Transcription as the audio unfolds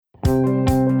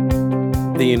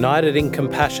The United in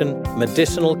Compassion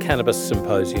Medicinal Cannabis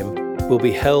Symposium will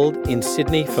be held in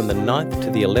Sydney from the 9th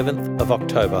to the 11th of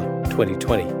October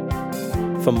 2020.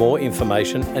 For more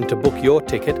information and to book your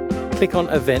ticket, click on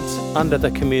Events under the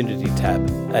Community tab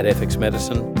at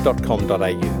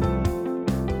fxmedicine.com.au.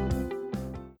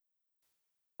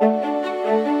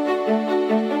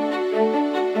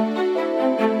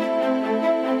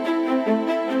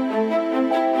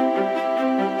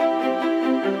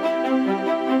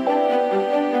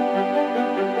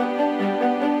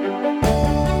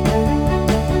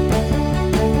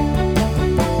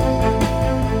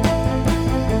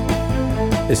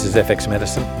 This is FX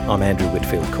Medicine. I'm Andrew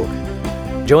Whitfield Cook.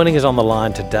 Joining us on the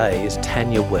line today is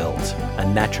Tanya Wells, a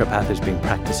naturopath who's been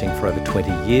practicing for over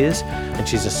 20 years, and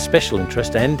she's a special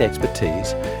interest and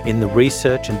expertise in the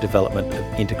research and development of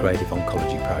integrative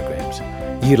oncology programs,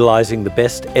 utilising the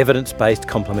best evidence-based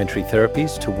complementary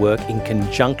therapies to work in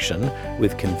conjunction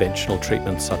with conventional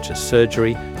treatments such as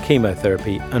surgery,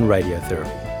 chemotherapy and radiotherapy.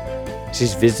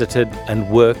 She's visited and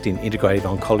worked in integrative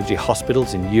oncology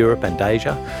hospitals in Europe and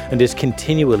Asia and is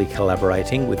continually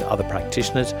collaborating with other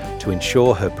practitioners to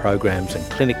ensure her programs and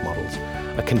clinic models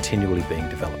are continually being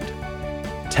developed.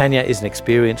 Tanya is an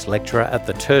experienced lecturer at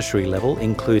the tertiary level,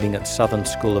 including at Southern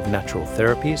School of Natural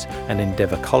Therapies and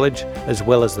Endeavour College, as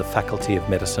well as the Faculty of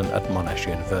Medicine at Monash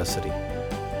University.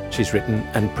 She's written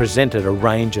and presented a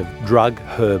range of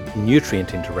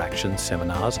drug-herb-nutrient interaction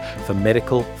seminars for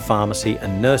medical, pharmacy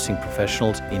and nursing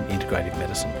professionals in integrative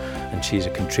medicine. And she's a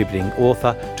contributing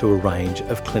author to a range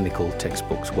of clinical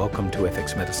textbooks. Welcome to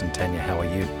FX Medicine, Tanya. How are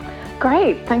you?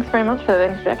 Great. Thanks very much for the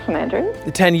introduction, Andrew.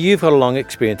 Tanya, you've got a long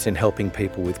experience in helping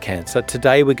people with cancer.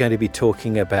 Today we're going to be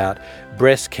talking about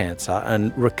breast cancer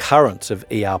and recurrence of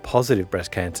ER-positive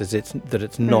breast cancers. It's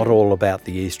not all about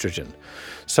the estrogen.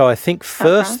 So I think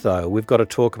first, though, we've got to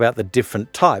talk about the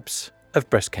different types of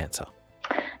breast cancer.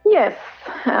 Yes.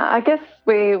 I guess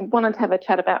we wanted to have a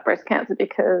chat about breast cancer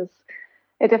because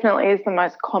it definitely is the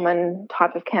most common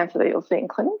type of cancer that you'll see in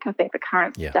clinic. I think the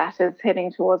current stat is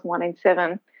heading towards 1 in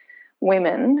 7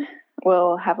 women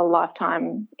will have a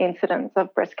lifetime incidence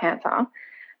of breast cancer.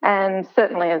 And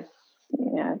certainly as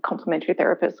complementary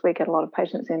therapists, we get a lot of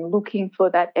patients in looking for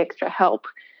that extra help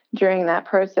during that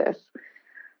process.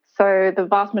 So the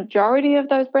vast majority of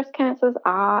those breast cancers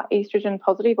are estrogen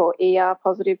positive or ER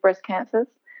positive breast cancers.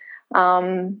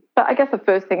 But I guess the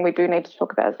first thing we do need to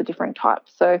talk about is the different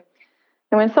types. So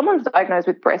when someone's diagnosed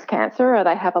with breast cancer or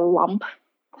they have a lump,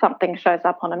 something shows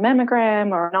up on a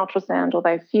mammogram or an ultrasound or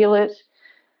they feel it,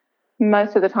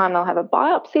 most of the time they'll have a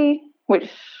biopsy,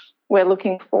 which we're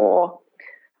looking for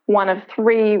one of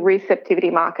 3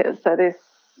 receptivity markers. So this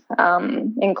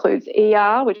includes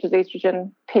ER, which is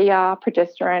estrogen, PR,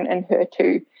 progesterone, and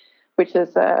HER2, which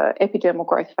is an epidermal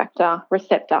growth factor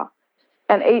receptor.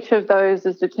 And each of those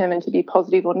is determined to be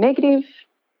positive or negative,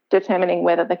 determining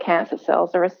whether the cancer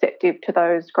cells are receptive to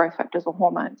those growth factors or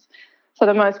hormones. So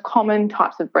the most common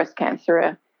types of breast cancer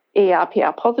are ER,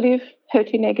 PR positive,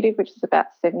 HER2 negative, which is about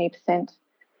 70%,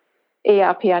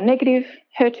 ER, PR negative,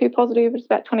 HER2 positive, which is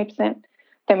about 20%.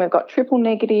 Then we've got triple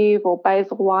negative or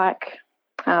basal-like,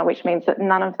 which means that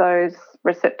none of those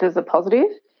receptors are positive.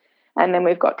 And then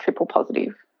we've got triple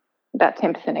positive, about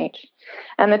 10% each.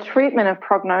 And the treatment of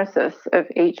prognosis of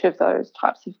each of those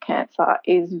types of cancer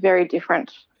is very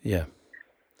different. Yeah.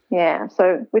 Yeah,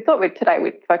 so we thought today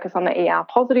we'd focus on the ER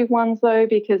positive ones though,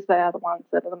 because they are the ones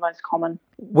that are the most common.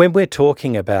 When we're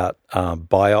talking about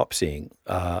biopsying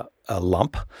a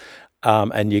lump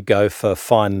and you go for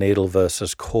fine needle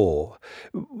versus core,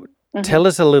 tell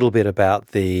us a little bit about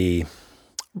the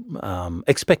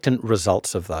expectant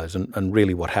results of those and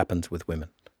really what happens with women.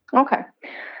 Okay.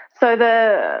 So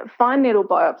the fine needle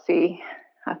biopsy,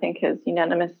 I think, has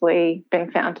unanimously been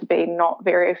found to be not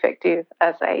very effective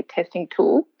as a testing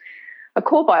tool. A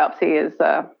core biopsy is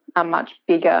a much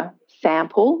bigger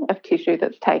sample of tissue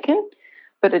that's taken,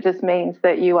 but it just means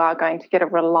that you are going to get a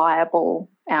reliable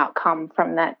outcome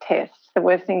from that test. The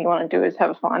worst thing you want to do is have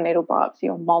a fine needle biopsy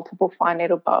or multiple fine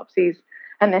needle biopsies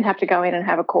and then have to go in and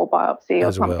have a core biopsy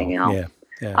or something else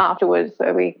afterwards.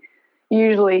 So we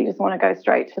usually just want to go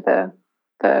straight to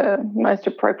the most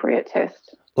appropriate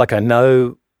test. Like I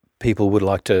know people would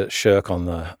like to shirk on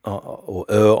or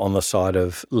err on the side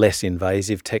of less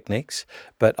invasive techniques,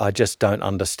 but I just don't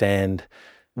understand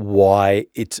why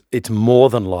it's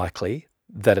more than likely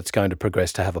that it's going to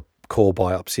progress to have a core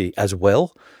biopsy as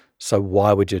well. So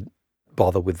why would you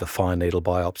bother with the fine needle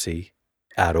biopsy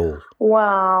at all?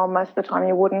 Well, most of the time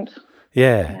you wouldn't.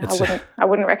 Yeah, I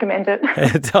wouldn't recommend it.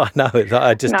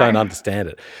 I just don't understand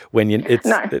it.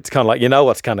 It's kind of like, you know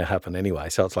what's going to happen anyway,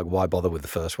 so it's like, why bother with the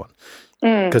first one?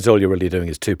 Because all you're really doing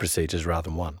is 2 procedures rather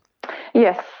than 1.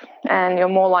 Yes, and you're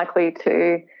more likely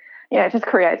to, it just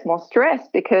creates more stress,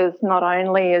 because not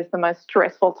only is the most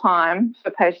stressful time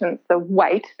for patients the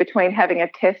wait between having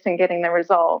a test and getting the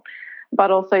result, but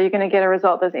also you're going to get a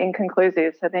result that's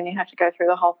inconclusive. So then you have to go through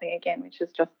the whole thing again, which is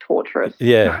just torturous.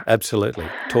 Yeah, absolutely.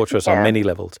 Torturous on many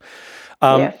levels.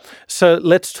 Yes. So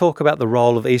let's talk about the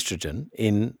role of estrogen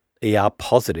in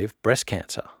ER-positive breast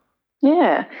cancer.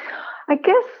 Yeah. I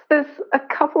guess there's a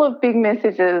couple of big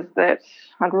messages that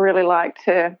I'd really like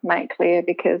to make clear,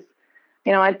 because,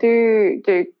 I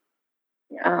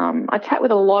I chat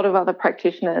with a lot of other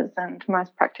practitioners, and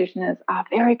most practitioners are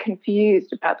very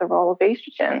confused about the role of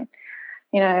estrogen.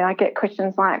 I get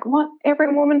questions like, what?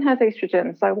 Every woman has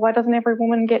estrogen, so why doesn't every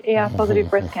woman get ER-positive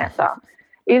breast cancer?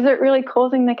 Is it really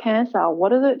causing the cancer? What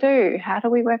does it do? How do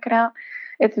we work it out?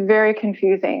 It's very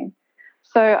confusing.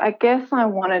 So I guess I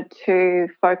wanted to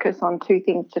focus on 2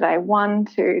 things today. One,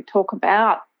 to talk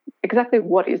about exactly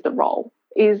what is the role.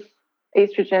 Is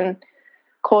estrogen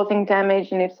causing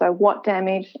damage, and if so, what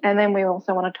damage? And then we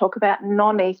also want to talk about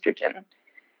non-estrogen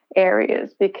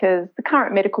areas, because the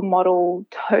current medical model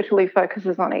totally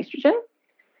focuses on estrogen.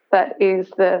 That is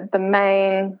the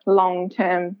main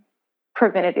long-term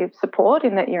preventative support,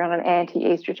 in that you're on an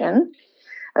anti-estrogen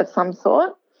of some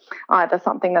sort, either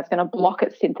something that's going to block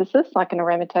its synthesis, like an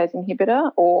aromatase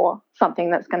inhibitor, or something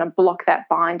that's going to block that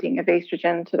binding of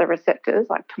estrogen to the receptors,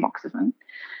 like tamoxifen.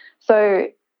 So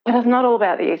it's not all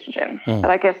about the estrogen, but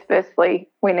I guess firstly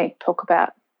we need to talk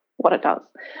about what it does.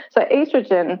 So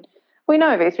estrogen, we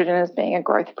know of estrogen as being a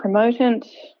growth promotant.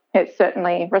 It's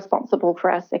certainly responsible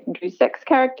for our secondary sex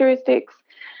characteristics,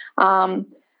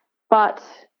 but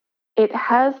it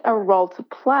has a role to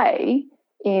play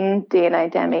in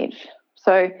DNA damage.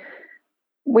 So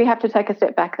we have to take a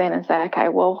step back then and say, okay,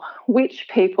 well, which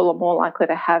people are more likely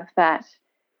to have that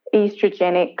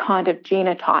estrogenic kind of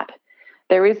genotype?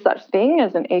 There is such thing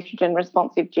as an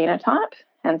estrogen-responsive genotype,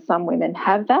 and some women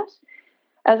have that.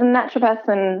 As a naturopath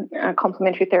and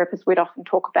complementary therapist, we'd often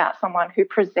talk about someone who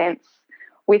presents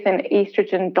with an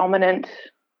estrogen-dominant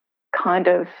kind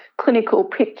of clinical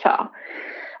picture.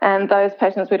 And those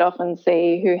patients we'd often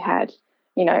see who had,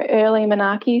 early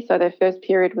menarche, so their first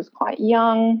period was quite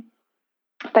young.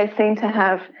 They seem to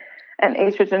have an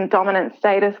estrogen-dominant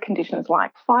status, conditions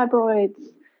like fibroids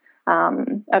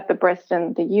of the breast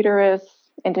and the uterus,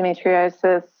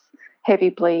 endometriosis, heavy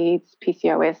bleeds,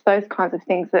 PCOS, those kinds of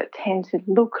things that tend to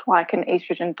look like an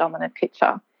estrogen-dominant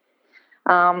picture.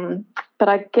 But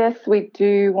I guess we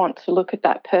do want to look at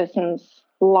that person's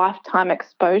lifetime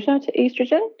exposure to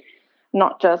estrogen,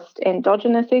 not just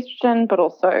endogenous estrogen, but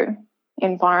also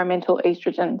environmental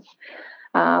estrogens,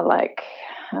 like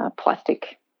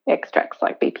plastic extracts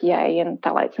like BPA and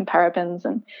phthalates and parabens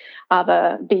and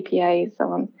other BPAs, so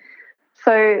on.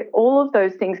 So all of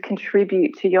those things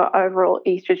contribute to your overall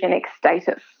estrogenic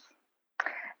status.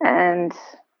 And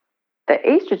the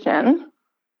estrogen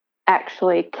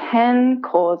actually can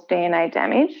cause DNA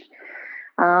damage,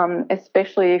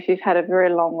 especially if you've had a very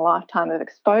long lifetime of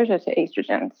exposure to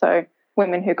estrogen. So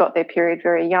women who got their period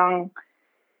very young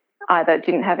either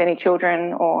didn't have any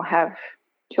children or have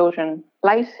children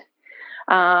late.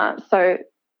 So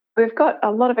we've got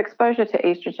a lot of exposure to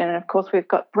estrogen, and of course we've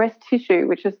got breast tissue,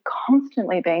 which is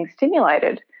constantly being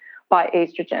stimulated by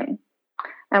estrogen.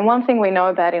 And one thing we know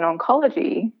about in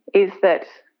oncology is that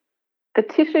the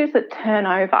tissues that turn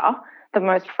over the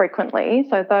most frequently,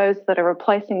 so those that are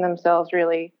replacing themselves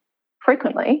really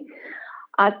frequently,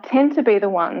 tend to be the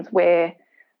ones where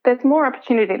there's more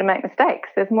opportunity to make mistakes.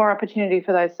 There's more opportunity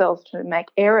for those cells to make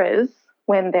errors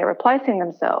when they're replacing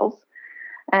themselves.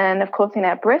 And of course, in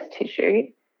our breast tissue,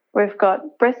 we've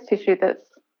got breast tissue that's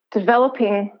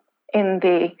developing in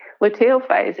the luteal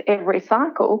phase every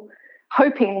cycle,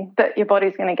 hoping that your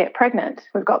body's going to get pregnant.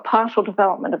 We've got partial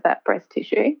development of that breast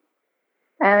tissue.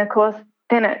 And of course,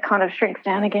 then it kind of shrinks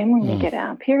down again when you get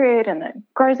our period, and it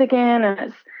grows again, and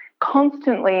it's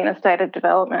constantly in a state of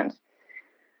development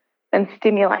and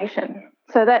stimulation.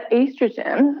 So that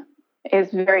estrogen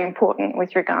is very important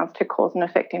with regards to cause and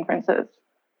effect inferences.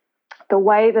 The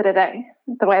way that it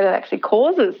actually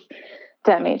causes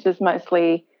damage is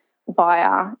mostly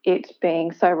via it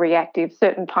being so reactive.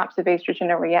 Certain types of estrogen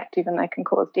are reactive and they can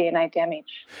cause DNA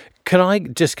damage. Can I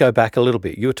just go back a little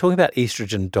bit? You were talking about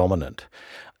estrogen dominant.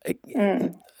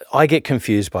 I get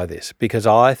confused by this because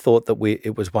I thought that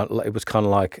it was kind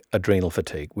of like adrenal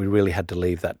fatigue. We really had to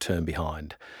leave that term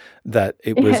behind. That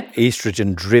it was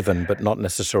estrogen driven, but not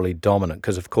necessarily dominant,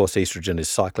 because of course estrogen is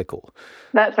cyclical.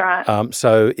 That's right.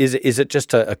 So is it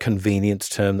just a convenience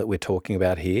term that we're talking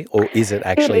about here, or is it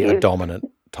actually a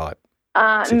dominant type?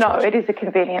 No, it is a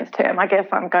convenience term. I guess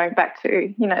I'm going back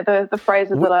to, the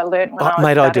phrases that I learned when I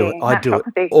was studying I do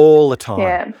it all the time.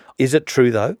 Yeah. Is it true,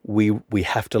 though, we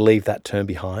have to leave that term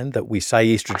behind, that we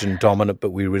say estrogen dominant, but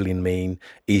we really mean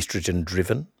estrogen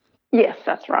driven? Yes,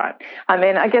 that's right. I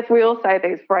mean, I guess we all say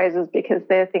these phrases because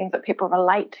they're things that people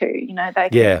relate to.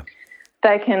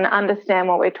 They can understand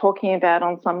what we're talking about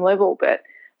on some level, but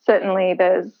certainly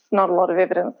there's not a lot of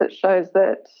evidence that shows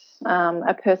that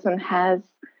a person has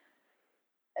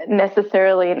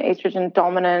necessarily an estrogen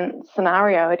dominant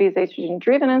scenario. It is estrogen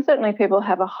driven, and certainly people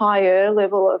have a higher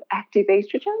level of active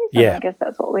estrogens. Yeah. I guess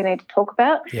that's what we need to talk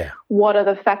about. Yeah. What are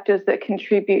the factors that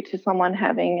contribute to someone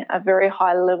having a very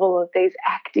high level of these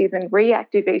active and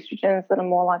reactive estrogens that are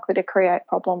more likely to create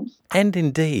problems? And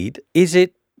indeed, is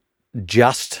it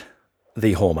just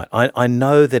the hormone? I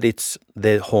know that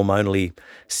they're hormonally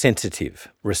sensitive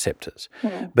receptors,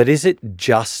 but is it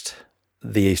just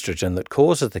the estrogen that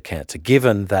causes the cancer,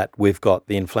 given that we've got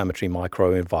the inflammatory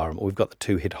microenvironment, we've got the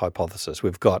two-hit hypothesis,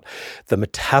 we've got the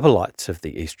metabolites of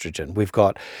the estrogen, we've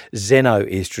got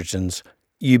xenoestrogens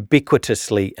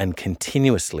ubiquitously and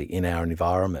continuously in our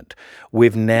environment.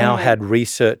 We've now had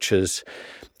researchers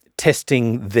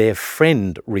testing their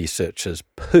friend researchers'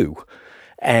 poo,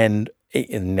 and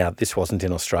now, this wasn't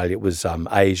in Australia, it was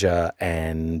Asia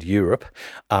and Europe,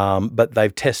 but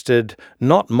they've tested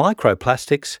not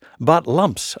microplastics, but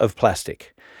lumps of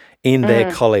plastic in their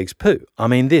colleagues' poo. I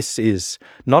mean, this is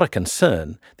not a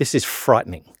concern. This is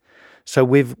frightening. So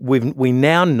we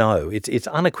now know, it's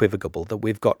unequivocal that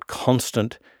we've got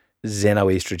constant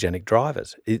xenoestrogenic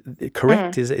drivers.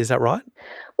 Correct? Is that right?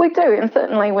 We do, and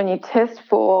certainly when you test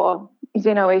for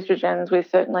xenoestrogens, we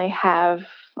certainly have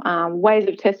ways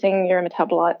of testing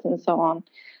neurometabolites and so on,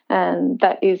 and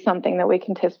that is something that we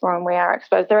can test for and we are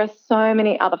exposed. There are so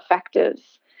many other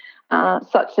factors,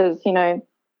 such as,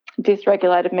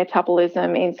 dysregulated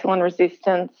metabolism, insulin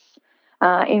resistance,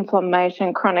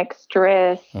 inflammation, chronic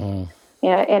stress,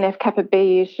 NF-kappa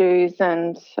B issues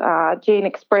and gene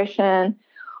expression,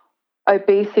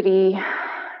 obesity,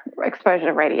 exposure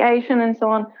to radiation and so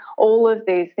on. All of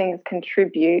these things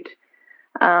contribute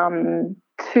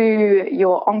to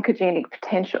your oncogenic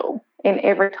potential in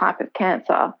every type of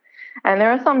cancer. And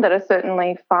there are some that are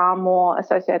certainly far more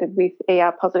associated with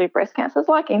ER-positive breast cancers,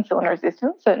 like insulin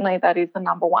resistance. Certainly that is the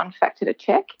number one factor to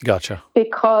check. Gotcha.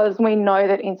 Because we know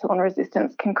that insulin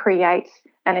resistance can create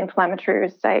an inflammatory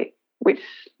state, which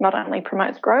not only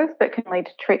promotes growth but can lead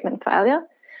to treatment failure.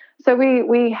 So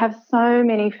we have so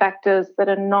many factors that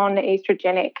are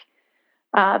non-estrogenic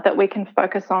that we can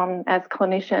focus on as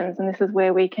clinicians, and this is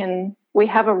where we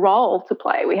have a role to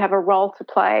play. We have a role to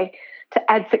play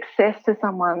to add success to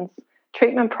someone's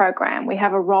treatment program. We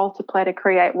have a role to play to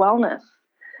create wellness.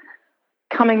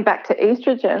 Coming back to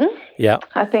estrogen,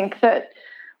 I think that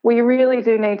we really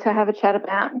do need to have a chat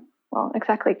about,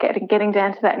 exactly getting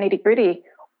down to that nitty-gritty.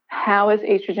 How is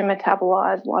estrogen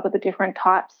metabolized? What are the different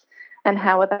types? And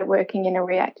how are they working in a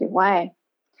reactive way?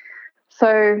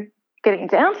 So getting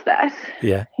down to that,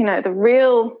 the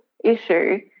real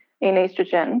issue in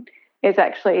estrogen is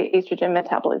actually estrogen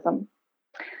metabolism.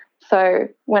 So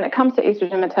when it comes to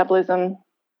estrogen metabolism,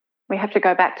 we have to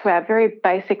go back to our very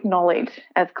basic knowledge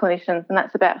as clinicians, and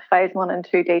that's about phase 1 and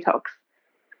 2 detox,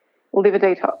 liver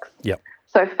detox. Yep.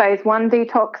 So phase 1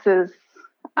 detox is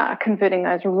converting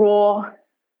those raw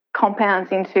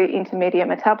compounds into intermediate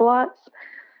metabolites,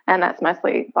 and that's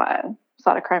mostly via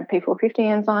cytochrome P450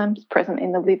 enzymes present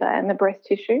in the liver and the breast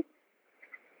tissue.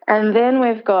 And then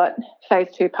we've got phase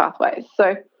 2 pathways.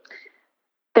 So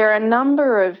there are a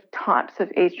number of types of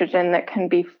estrogen that can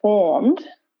be formed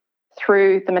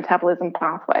through the metabolism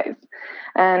pathways.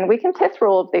 And we can test for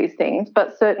all of these things,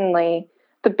 but certainly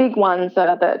the big ones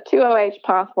are the 2-OH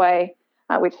pathway,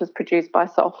 which is produced by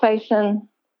sulfation,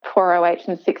 4-OH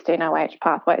and 16-OH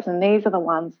pathways. And these are the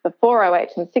ones, the 4-OH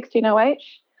and 16-OH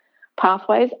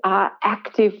pathways are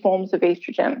active forms of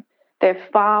estrogen. They're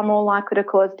far more likely to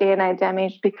cause DNA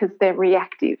damage because they're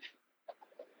reactive.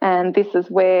 And this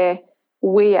is where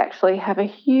we actually have a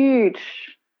huge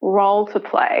role to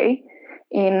play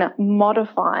in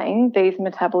modifying these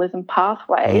metabolism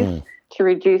pathways to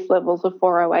reduce levels of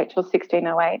 4-OH or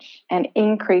 16-OH and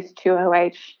increase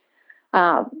 2-OH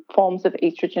forms of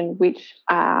estrogen, which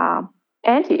are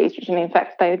anti-estrogen. In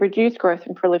fact, they reduce growth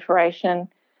and proliferation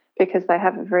because they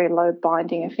have a very low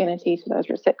binding affinity to those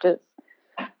receptors.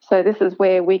 So this is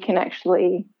where we can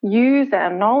actually use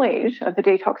our knowledge of the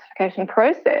detoxification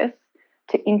process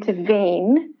to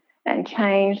intervene and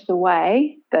change the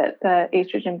way that the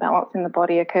estrogen balance in the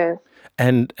body occurs.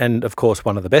 And of course,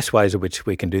 one of the best ways in which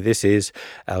we can do this is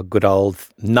our good old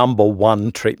number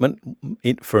one treatment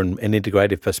from an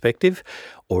integrative perspective,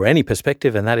 or any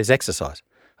perspective, and that is exercise.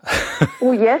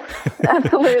 Well, yes,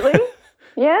 absolutely.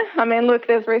 Yeah, I mean, look,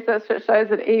 there's research that shows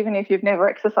that even if you've never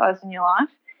exercised in your life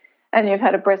and you've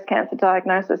had a breast cancer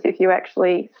diagnosis, if you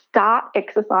actually start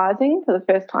exercising for the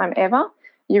first time ever,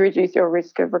 you reduce your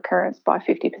risk of recurrence by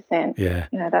 50%. Yeah.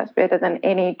 You know, that's better than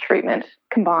any treatment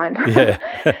combined. Yeah.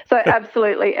 So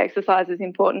absolutely, exercise is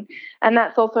important. And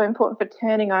that's also important for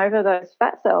turning over those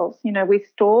fat cells. You know, we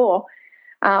store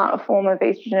a form of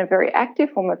estrogen, a very active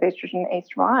form of estrogen,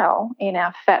 estriol, in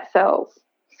our fat cells.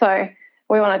 So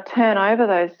we want to turn over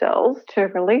those cells to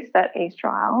release that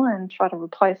estriol and try to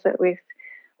replace it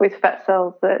with fat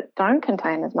cells that don't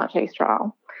contain as much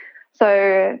estriol.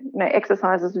 So, you know,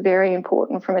 exercise is very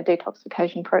important from a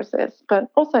detoxification process,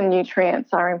 but also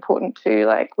nutrients are important too.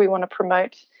 Like, we want to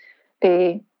promote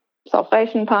the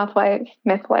sulfation pathways,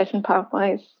 methylation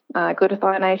pathways,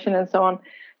 glutathione and so on,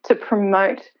 to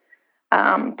promote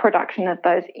production of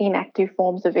those inactive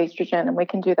forms of estrogen, and we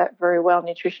can do that very well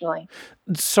nutritionally.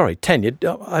 Sorry, Tanya,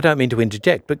 I don't mean to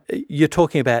interject, but you're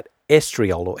talking about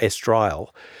estriol or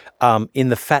estriol in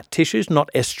the fat tissues, not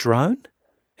estrone.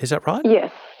 Is that right?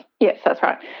 Yes, that's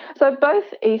right. So both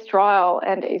estriol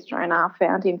and estrone are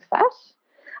found in fat.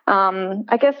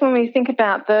 I guess when we think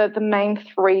about the main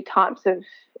three types of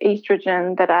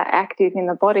estrogen that are active in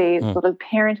the body, sort of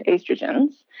parent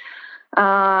estrogens.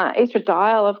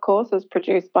 Estradiol, of course, is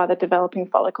produced by the developing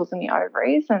follicles in the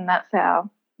ovaries, and that's our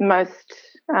most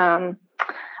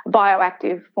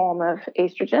bioactive form of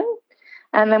estrogen.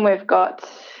 And then we've got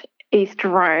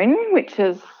estrone, which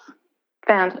is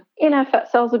found in our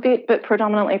fat cells a bit, but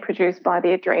predominantly produced by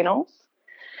the adrenals,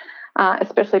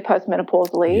 especially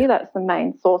postmenopausally. Yeah. That's the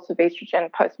main source of estrogen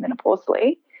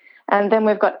postmenopausally. And then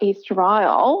we've got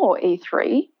estriol, or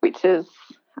E3, which is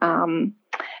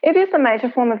it is a major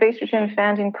form of estrogen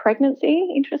found in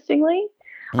pregnancy, interestingly,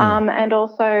 and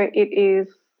also it is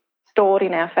stored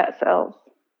in our fat cells.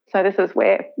 So this is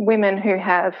where women who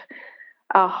have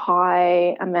a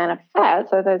high amount of fat,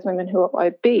 so those women who are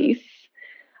obese,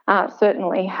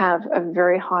 certainly have a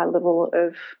very high level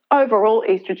of overall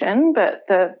estrogen, but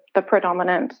the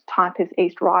predominant type is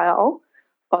estriol,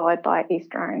 followed by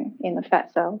estrone in the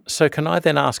fat cell. So can I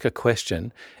then ask a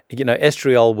question? You know,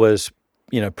 estriol was,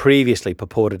 previously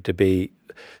purported to be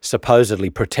supposedly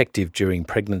protective during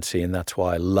pregnancy, and that's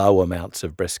why low amounts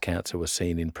of breast cancer were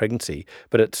seen in pregnancy.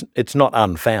 But it's not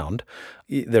unfound.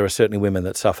 There are certainly women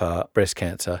that suffer breast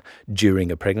cancer during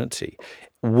a pregnancy.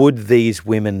 Would these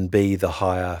women be the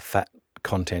higher fat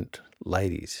content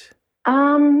ladies?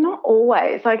 Not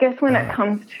always. I guess when it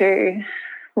comes to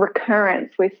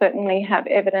recurrence, we certainly have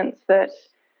evidence that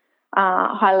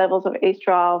high levels of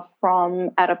estriol from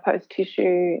adipose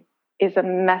tissue is a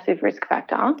massive risk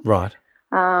factor. Right.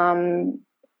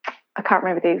 I can't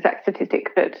remember the exact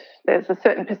statistic, but there's a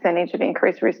certain percentage of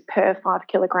increased risk per 5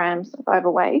 kilograms of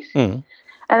overweight. And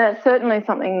that's certainly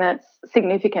something that's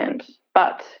significant.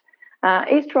 But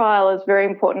estriol is very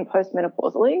important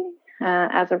postmenopausally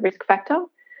as a risk factor.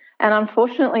 And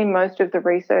unfortunately, most of the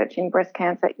research in breast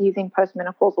cancer is in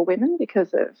postmenopausal women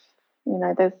because of,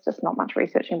 there's just not much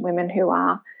research in women who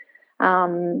are,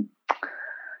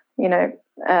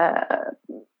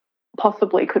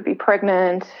 possibly could be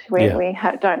pregnant. We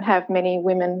don't have many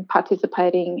women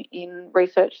participating in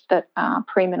research that are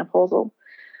premenopausal.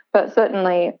 But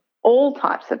certainly all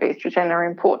types of estrogen are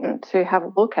important to have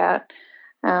a look at.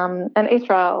 And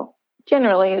estriol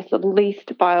generally is the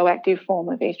least bioactive form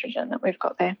of estrogen that we've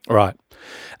got there. Right.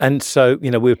 And so, we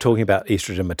were talking about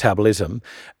estrogen metabolism,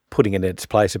 putting it in its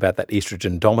place about that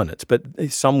estrogen dominance. But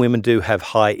some women do have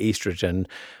high estrogen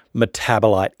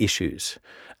metabolite issues.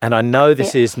 And I know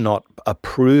this is not a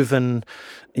proven,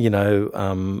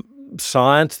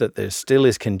 science, that there still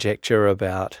is conjecture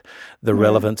about the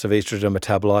relevance of estrogen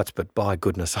metabolites, but by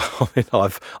goodness,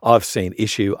 I've seen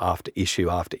issue after issue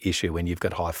after issue when you've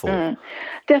got high fall.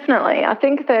 Definitely. I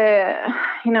think there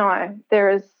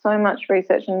is so much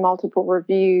research and multiple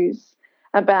reviews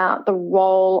about the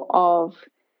role of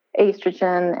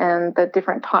estrogen and the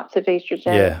different types of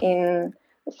estrogen in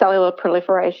cellular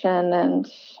proliferation and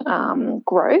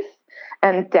growth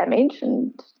and damage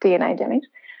and DNA damage.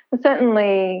 And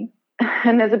certainly,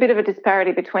 and there's a bit of a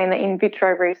disparity between the in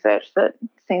vitro research that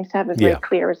seems to have a very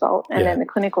clear result and then the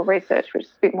clinical research, which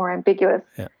is a bit more ambiguous.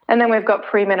 Yeah. And then we've got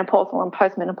premenopausal and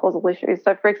postmenopausal issues.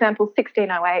 So, for example,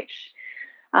 16-OH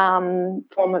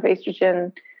form of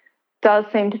estrogen does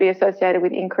seem to be associated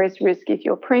with increased risk if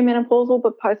you're premenopausal,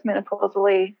 but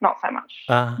postmenopausally, not so much.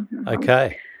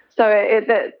 Okay. So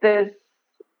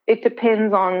it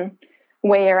depends on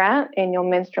where you're at in your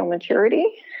menstrual maturity,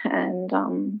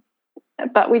 and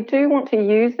but we do want to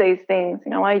use these things.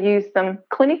 I use them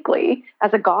clinically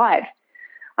as a guide.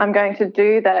 I'm going to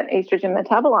do that estrogen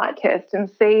metabolite test and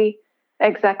see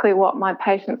exactly what my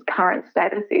patient's current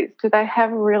status is. Do they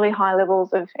have really high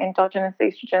levels of endogenous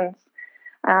estrogens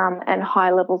and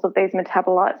high levels of these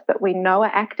metabolites that we know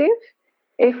are active?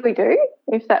 If we do,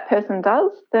 if that person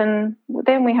does, then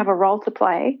we have a role to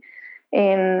play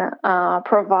in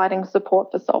providing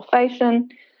support for sulfation,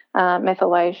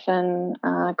 methylation,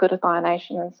 glutathione,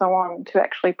 and so on, to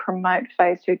actually promote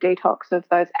phase 2 detox of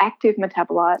those active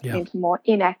metabolites into more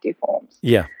inactive forms.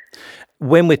 Yeah.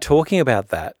 When we're talking about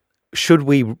that, should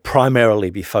we primarily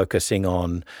be focusing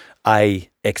on A,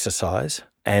 exercise,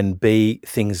 and B,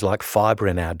 things like fibre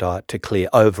in our diet to clear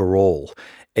overall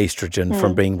estrogen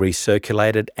from being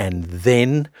recirculated, and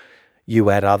then you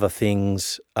add other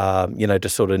things, to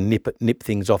sort of nip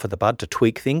things off at the bud, to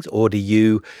tweak things? Or do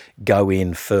you go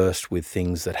in first with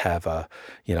things that have a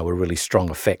really strong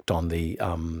effect on the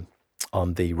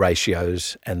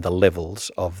ratios and the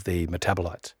levels of the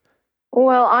metabolites?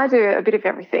 Well, I do a bit of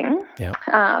everything.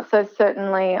 Yeah. So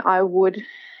certainly I would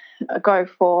go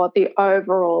for the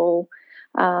overall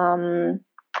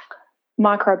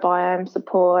microbiome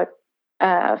support,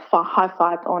 for high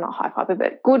fibre, or not high fibre,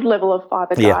 but good level of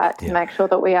fibre diet to make sure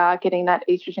that we are getting that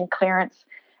estrogen clearance,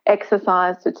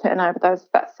 exercise to turn over those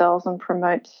fat cells and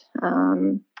promote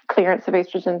clearance of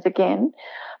estrogens again.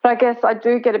 But I guess I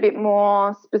do get a bit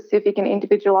more specific and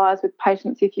individualised with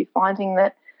patients. If you're finding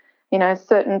that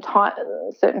certain types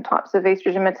of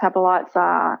estrogen metabolites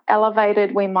are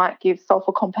elevated, we might give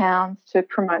sulfur compounds to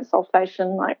promote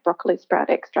sulfation, like broccoli sprout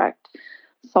extract,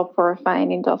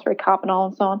 sulforaphane, indole-3-carbinol,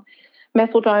 and so on.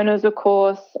 Methyl donors, of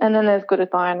course, and then there's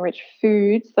glutathione-rich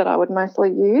foods that I would mostly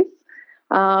use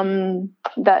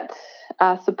that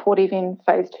are supportive in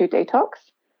phase 2 detox.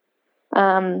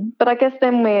 But I guess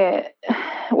then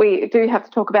we do have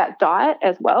to talk about diet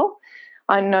as well.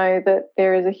 I know that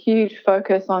there is a huge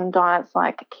focus on diets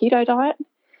like a keto diet,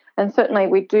 and certainly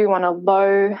we do want a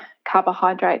low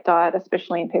carbohydrate diet,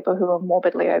 especially in people who are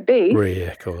morbidly obese.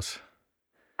 Yeah, of course.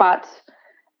 But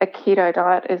a keto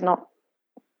diet is not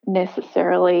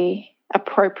necessarily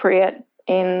appropriate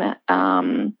in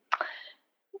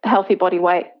healthy body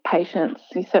weight patients.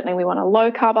 Certainly we want a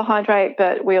low carbohydrate,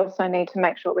 but we also need to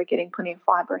make sure we're getting plenty of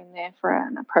fibre in there for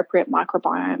an appropriate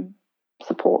microbiome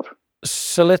support.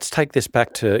 So let's take this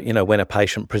back to, when a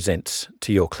patient presents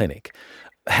to your clinic.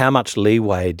 How much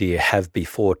leeway do you have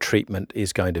before treatment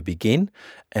is going to begin,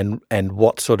 and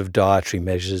what sort of dietary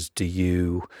measures do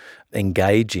you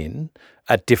engage in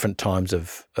at different times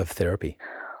of therapy?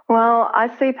 Well,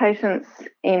 I see patients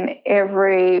in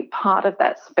every part of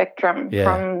that spectrum,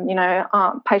 from,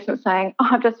 patients saying,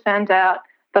 I've just found out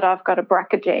that I've got a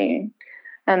BRCA gene,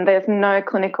 and there's no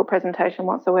clinical presentation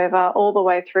whatsoever, all the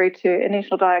way through to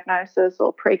initial diagnosis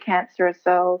or precancerous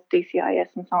cells, DCIS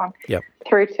and so on,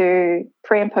 through to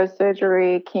pre and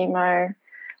post-surgery, chemo,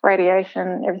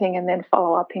 radiation, everything, and then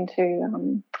follow up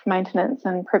into maintenance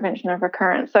and prevention of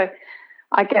recurrence. So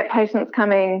I get patients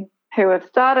coming who have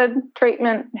started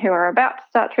treatment, who are about to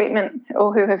start treatment,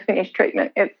 or who have finished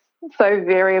treatment. It's so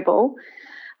variable.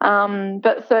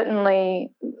 But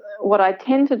certainly what I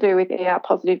tend to do with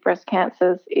ER-positive breast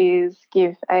cancers is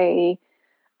give a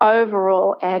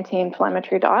overall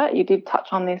anti-inflammatory diet. You did touch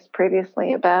on this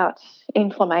previously about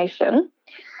inflammation,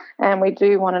 and we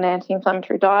do want an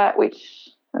anti-inflammatory diet, which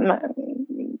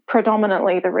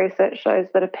predominantly the research shows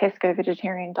that a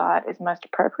pesco-vegetarian diet is most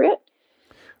appropriate.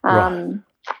 Right.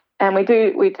 And we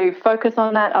do focus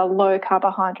on that, a low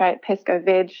carbohydrate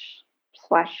pesco-veg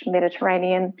 /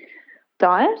 Mediterranean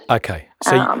diet. Okay,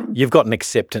 so you've got an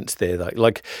acceptance there, though.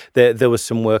 Like there was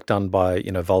some work done by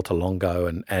Volta Longo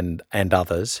and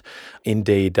others.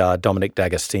 Indeed, Dominic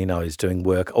D'Agostino is doing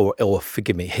work, or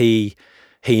forgive me,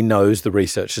 he knows the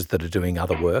researchers that are doing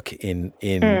other work in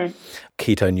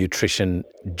keto nutrition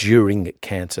during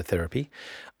cancer therapy.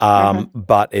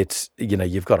 But it's,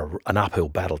 you've got an uphill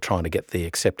battle trying to get the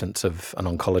acceptance of an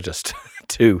oncologist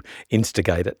to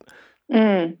instigate it.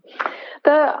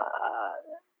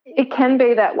 It can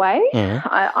be that way.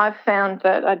 I've found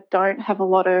that I don't have a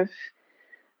lot of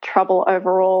trouble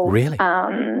overall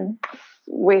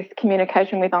with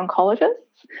communication with oncologists,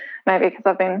 maybe because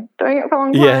I've been doing it for a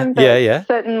long time. But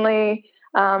certainly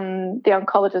the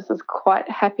oncologist is quite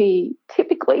happy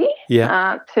typically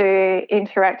to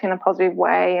interact in a positive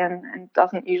way and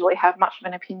doesn't usually have much of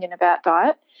an opinion about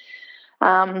diet.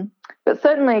 But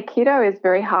certainly keto is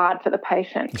very hard for the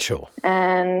patient. Sure.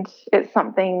 And it's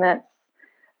something that's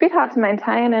a bit hard to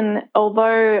maintain. And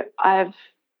although I've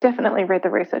definitely read the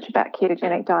research about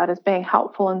ketogenic diet as being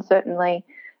helpful, and certainly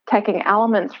taking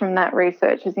elements from that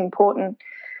research is important,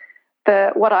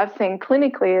 what I've seen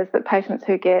clinically is that patients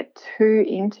who get too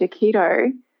into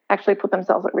keto actually put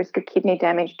themselves at risk of kidney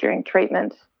damage during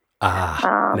treatment.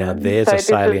 Now there's a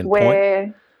salient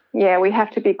point. Yeah, we have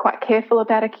to be quite careful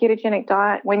about a ketogenic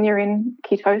diet. When you're in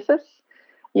ketosis,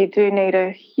 you do need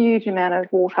a huge amount of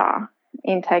water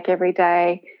intake every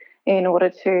day in order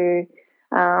to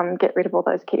get rid of all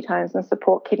those ketones and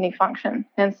support kidney function.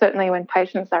 And certainly when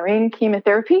patients are in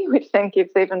chemotherapy, which then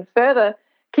gives even further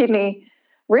kidney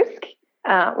risk,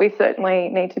 we certainly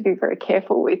need to be very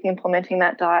careful with implementing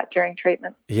that diet during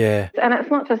treatment. Yeah. And it's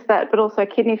not just that, but also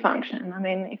kidney function. I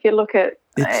mean, if you look at...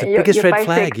 It's the biggest red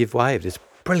flag you've waved. It's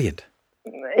brilliant.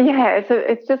 Yeah,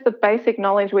 it's just the basic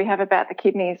knowledge we have about the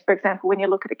kidneys. For example, when you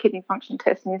look at a kidney function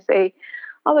test and you see,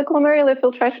 the glomerular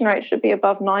filtration rate should be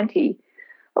above 90.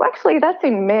 Well, actually, that's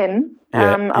in men.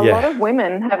 A lot of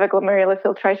women have a glomerular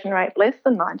filtration rate less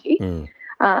than 90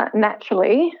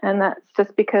 naturally, and that's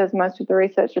just because most of the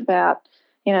research about,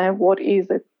 what is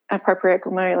an appropriate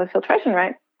glomerular filtration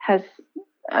rate has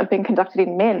been conducted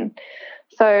in men.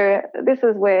 So this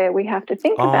is where we have to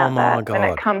think about that when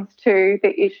it comes to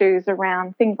the issues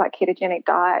around things like ketogenic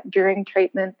diet during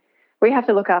treatment. We have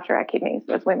to look after our kidneys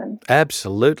as women.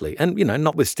 Absolutely. And,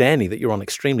 notwithstanding that you're on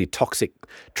extremely toxic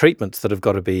treatments that have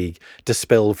got to be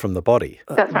dispelled from the body.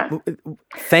 That's right.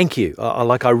 Thank you.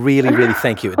 I really, really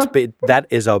thank you. That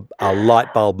is a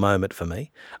light bulb moment for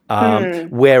me.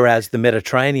 Whereas the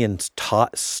Mediterranean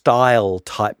style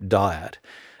type diet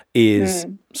is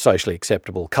socially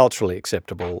acceptable, culturally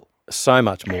acceptable, so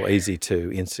much more easy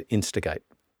to instigate.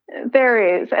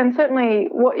 There is, and certainly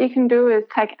what you can do is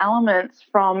take elements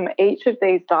from each of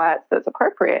these diets that's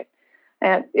appropriate.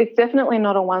 And it's definitely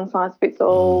not a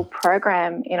one-size-fits-all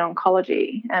program in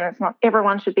oncology, and it's not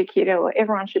everyone should be keto or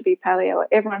everyone should be paleo or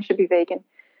everyone should be vegan.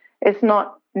 It's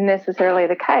not necessarily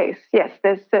the case. Yes,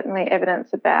 there's certainly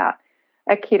evidence about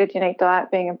a ketogenic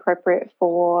diet being appropriate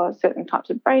for certain types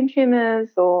of brain tumours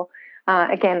or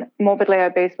again, morbidly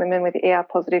obese women with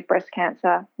ER-positive breast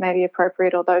cancer may be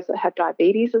appropriate, or those that have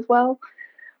diabetes as well.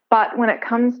 But when it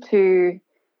comes to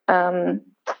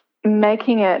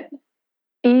making it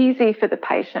easy for the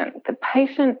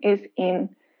patient is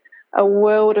in a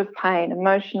world of pain,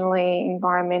 emotionally,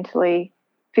 environmentally,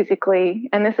 physically,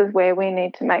 and this is where we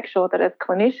need to make sure that as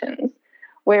clinicians,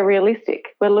 we're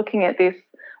realistic. We're looking at this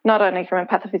not only from a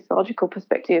pathophysiological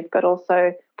perspective, but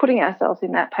also putting ourselves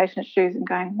in that patient's shoes and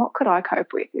going, what could I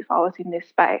cope with if I was in this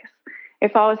space?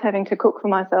 If I was having to cook for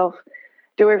myself,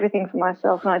 do everything for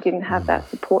myself, and I didn't have that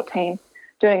support team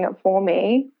doing it for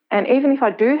me, and even if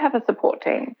I do have a support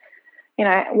team,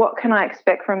 what can I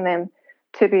expect from them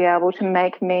to be able to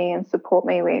make me and support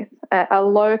me with? A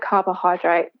low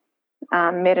carbohydrate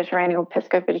Mediterranean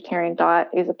pesco-vegetarian diet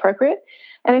is appropriate.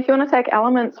 And if you want to take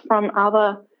elements from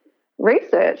other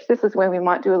research, this is where we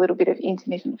might do a little bit of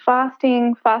intermittent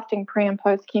fasting pre and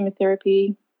post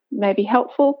chemotherapy may be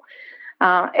helpful.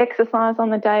 Exercise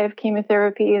on the day of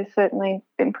chemotherapy has certainly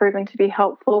been proven to be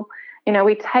helpful.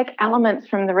 We take elements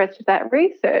from the rest of that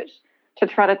research to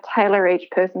try to tailor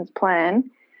each person's plan,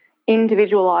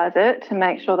 individualise it to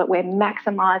make sure that we're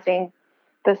maximising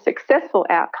the successful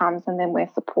outcomes, and then we're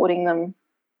supporting them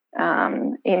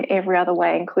in every other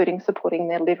way, including supporting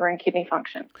their liver and kidney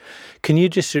function. Can you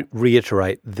just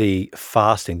reiterate the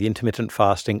fasting, the intermittent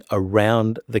fasting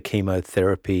around the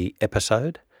chemotherapy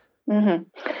episode?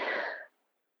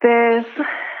 There's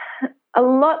a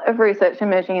lot of research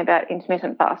emerging about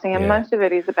intermittent fasting, and most of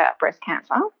it is about breast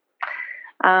cancer.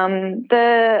 And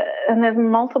there's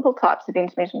multiple types of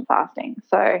intermittent fasting.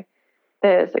 So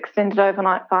there's extended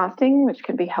overnight fasting, which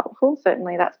can be helpful.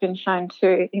 Certainly that's been shown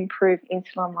to improve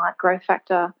insulin-like growth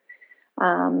factor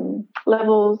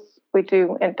levels.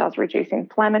 It does reduce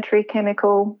inflammatory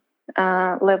chemical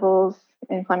levels,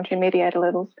 inflammatory mediator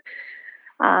levels.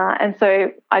 And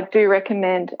so I do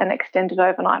recommend an extended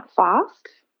overnight fast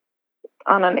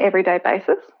on an everyday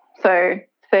basis. So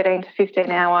 13 to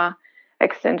 15 hour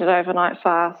extended overnight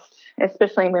fast,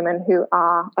 especially in women who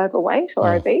are overweight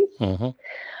or obese.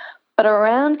 But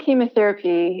around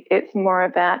chemotherapy, it's more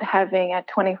about having a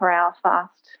 24-hour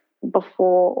fast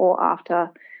before or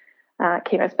after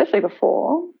chemo, especially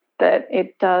before, that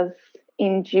it does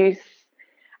induce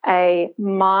a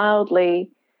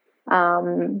mildly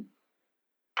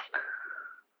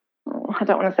I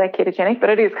don't want to say ketogenic,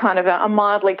 but it is kind of a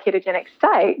mildly ketogenic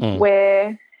state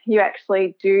where you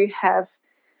actually do have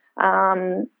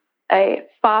a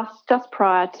fast just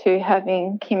prior to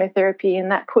having chemotherapy,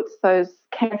 and that puts those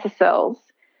cancer cells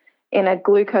in a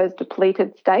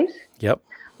glucose-depleted state. Yep.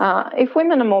 If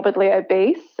women are morbidly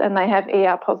obese and they have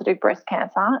ER-positive breast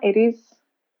cancer, it is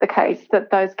the case that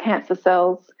those cancer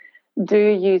cells do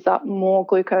use up more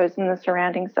glucose than the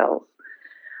surrounding cells.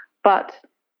 But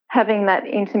having that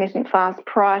intermittent fast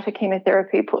prior to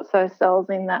chemotherapy puts those cells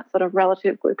in that sort of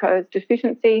relative glucose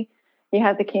deficiency. You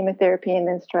have the chemotherapy and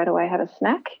then straight away have a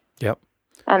snack. Yep.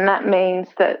 And that means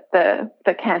that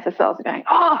the cancer cells are going,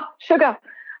 sugar,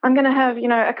 I'm going to have,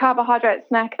 a carbohydrate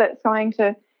snack that's going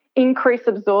to increase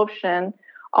absorption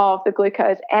of the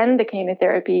glucose and the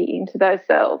chemotherapy into those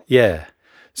cells. Yeah.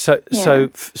 So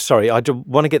sorry, I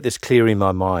want to get this clear in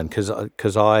my mind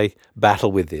because I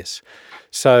battle with this.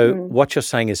 So what you're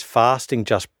saying is fasting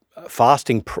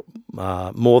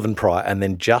more than prior, and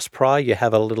then just prior you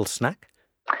have a little snack?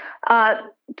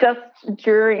 Just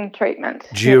during treatment.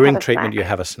 During treatment you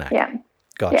have a snack? Yeah.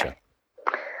 Gotcha.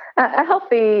 Yeah. A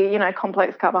healthy,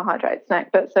 complex carbohydrate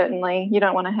snack, but certainly you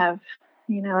don't want to have,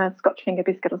 a Scotch finger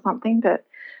biscuit or something, but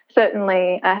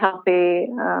certainly a healthy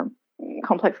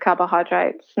complex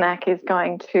carbohydrate snack is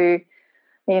going to,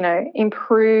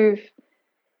 improve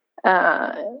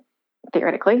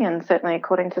theoretically, and certainly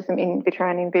according to some in vitro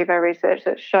and in vivo research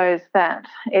that shows that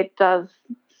it does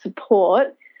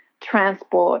support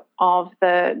transport of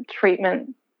the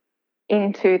treatment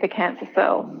into the cancer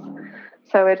cells.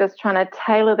 So we're just trying to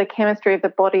tailor the chemistry of the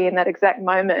body in that exact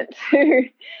moment to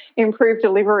improve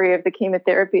delivery of the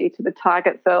chemotherapy to the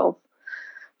target cells,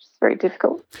 which is very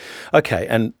difficult. Okay,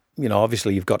 and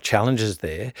obviously you've got challenges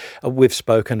there. We've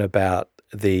spoken about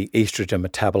the estrogen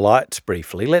metabolites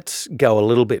briefly. Let's go a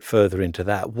little bit further into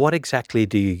that. What exactly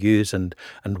do you use and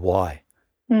why?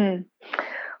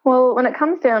 Well, when it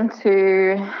comes down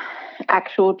to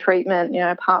actual treatment,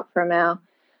 apart from our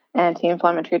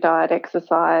anti-inflammatory diet,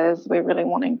 exercise, we're really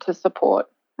wanting to support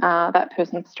that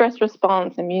person's stress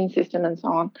response, immune system and so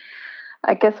on.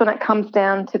 I guess when it comes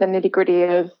down to the nitty-gritty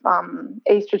of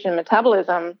estrogen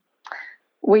metabolism,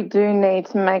 we do need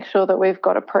to make sure that we've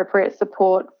got appropriate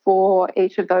support for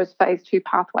each of those phase 2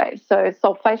 pathways. So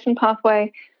sulfation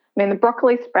pathway, the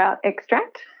broccoli sprout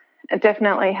extract, it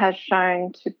definitely has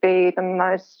shown to be the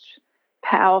most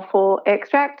powerful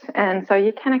extract. And so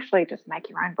you can actually just make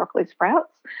your own broccoli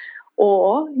sprouts,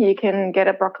 or you can get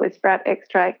a broccoli sprout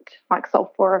extract like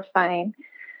sulforaphane,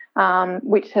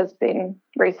 which has been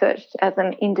researched as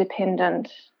an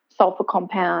independent sulfur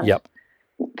compound. Yep.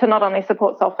 To not only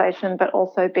support sulfation but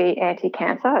also be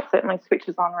anti-cancer. It certainly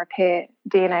switches on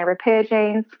DNA repair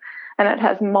genes, and it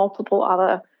has multiple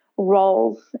other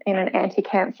roles in an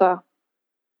anti-cancer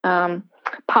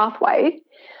pathway.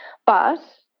 But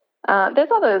there's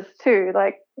others too,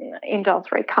 like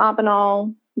indole-3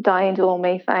 carbinol,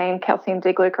 diindolylmethane, calcium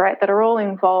D-glucarate, that are all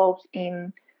involved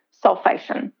in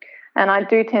sulfation. And I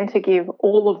do tend to give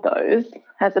all of those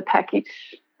as a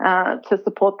package to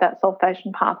support that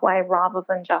sulfation pathway rather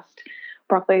than just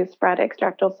broccoli sprout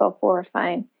extract or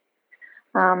sulforaphane.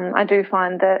 I do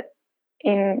find that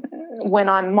when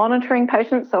I'm monitoring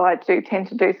patients, so I do tend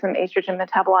to do some estrogen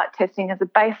metabolite testing as a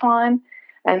baseline,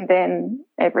 and then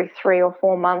every 3 or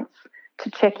 4 months to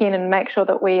check in and make sure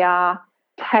that we are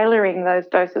tailoring those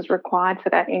doses required for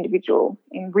that individual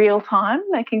in real time,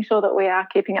 making sure that we are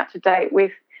keeping up to date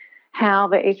with how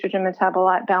the estrogen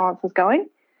metabolite balance is going.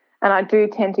 And I do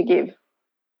tend to give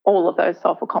all of those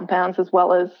sulfur compounds as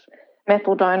well as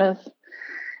methyl donors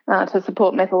to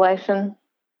support methylation,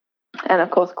 and, of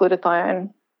course,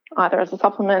 glutathione either as a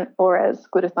supplement or as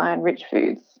glutathione-rich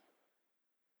foods.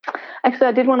 Actually,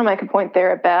 I did want to make a point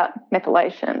there about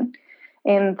methylation,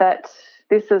 in that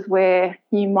this is where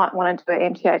you might want to do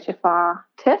an MTHFR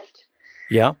test.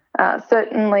 Yeah.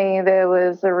 Certainly there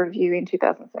was a review in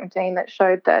 2017 that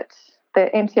showed that the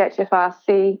MTHFR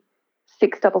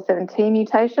C677T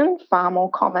mutation, far more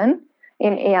common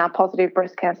in ER-positive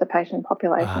breast cancer patient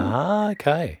populations.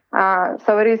 Okay.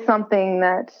 So it is something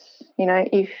that,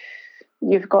 if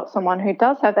you've got someone who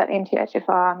does have that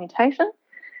MTHFR mutation,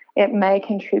 it may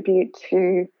contribute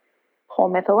to poor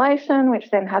methylation,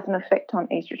 which then has an effect on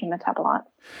estrogen metabolites.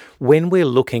 When we're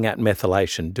looking at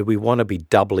methylation, do we want to be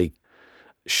doubly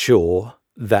sure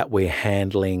that we're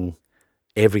handling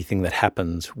everything that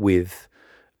happens with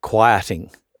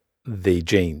quieting the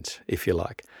genes, if you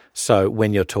like? So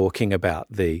when you're talking about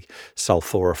the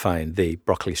sulforaphane, the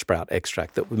broccoli sprout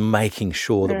extract, that we're making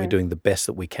sure that we're doing the best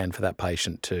that we can for that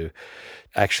patient to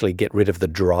actually get rid of the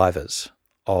drivers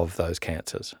of those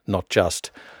cancers, not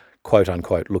just, quote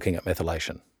unquote, looking at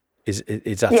methylation.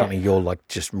 Is that something you're like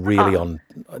just really on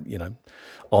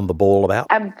the ball about?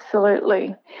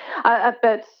 Absolutely.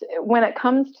 But when it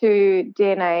comes to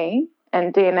DNA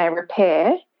and DNA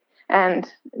repair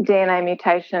and DNA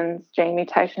mutations, gene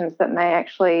mutations that may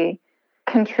actually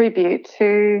contribute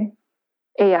to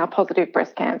ER-positive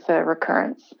breast cancer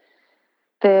recurrence,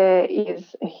 there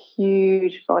is a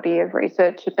huge body of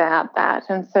research about that,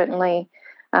 and certainly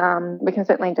we can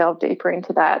certainly delve deeper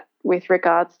into that with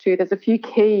regards to there's a few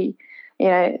key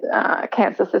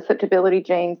cancer susceptibility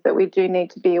genes that we do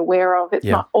need to be aware of. It's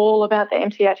not all about the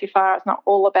MTHFR. It's not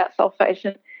all about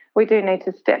sulfation. We do need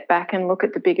to step back and look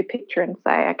at the bigger picture and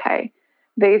say, okay,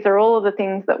 these are all of the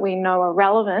things that we know are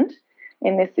relevant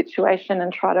in this situation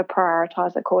and try to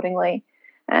prioritise accordingly.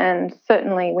 And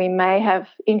certainly we may have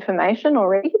information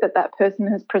already that person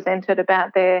has presented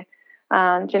about their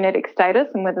genetic status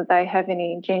and whether they have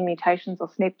any gene mutations or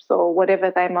SNPs or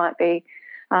whatever they might be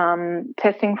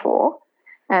testing for.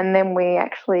 And then we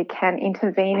actually can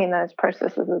intervene in those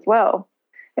processes as well.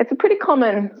 It's a pretty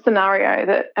common scenario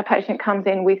that a patient comes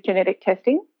in with genetic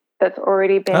testing that's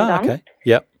already been done. Okay.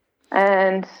 Yep.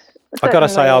 And I've got to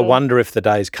say, I wonder if the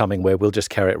day's coming where we'll just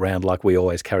carry it around like we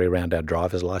always carry around our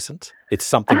driver's license. It's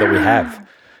something that we have,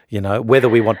 whether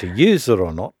we want to use it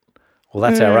or not. Well,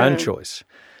 that's our own choice.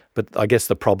 But I guess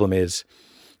the problem is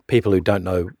people who don't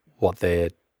know what they're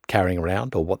carrying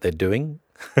around or what they're doing.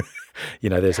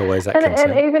 There's always that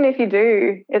concern. And even if you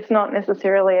do, it's not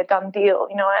necessarily a done deal.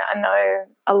 I know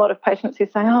a lot of patients who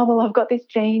say, oh, well, I've got this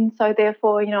gene, so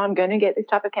therefore, I'm going to get this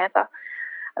type of cancer.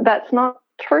 That's not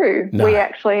true. No, we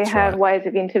actually have ways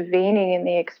of intervening in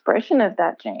the expression of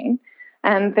that gene,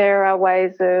 and there are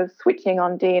ways of switching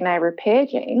on DNA repair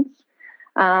genes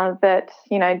that,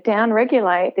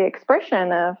 down-regulate the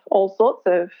expression of all sorts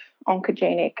of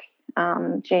oncogenic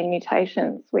gene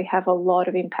mutations. We have a lot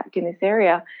of impact in this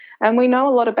area, and we know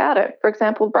a lot about it. For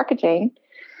example, BRCA gene.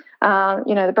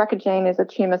 The BRCA gene is a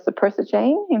tumour suppressor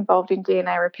gene involved in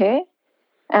DNA repair,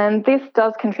 and this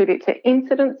does contribute to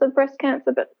incidence of breast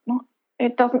cancer, but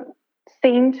it doesn't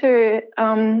seem to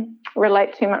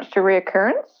relate too much to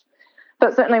reoccurrence.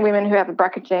 But certainly women who have a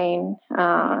BRCA gene,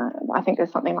 I think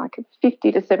there's something like a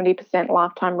 50 to 70%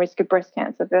 lifetime risk of breast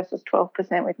cancer versus 12%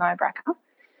 with no BRCA.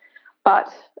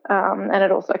 But and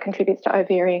it also contributes to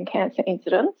ovarian cancer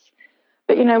incidence.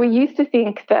 But, we used to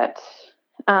think that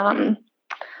some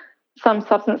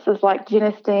substances like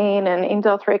genistein and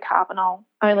indole 3-carbinol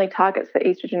only targets the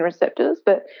estrogen receptors.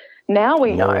 But now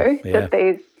we know that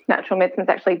these natural medicines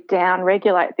actually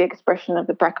down-regulate the expression of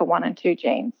the BRCA1 and 2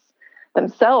 genes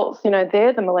themselves.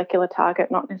 They're the molecular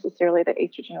target, not necessarily the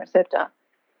estrogen receptor.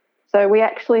 So we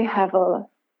actually have a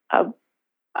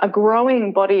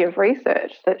growing body of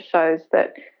research that shows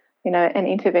that, an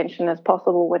intervention is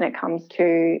possible when it comes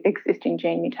to existing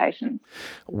gene mutations.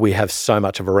 We have so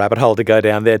much of a rabbit hole to go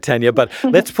down there, Tanya, but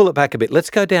let's pull it back a bit. Let's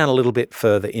go down a little bit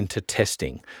further into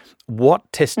testing.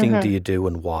 What testing do you do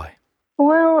and why?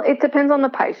 Well, it depends on the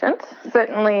patient.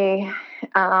 Certainly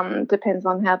depends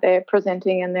on how they're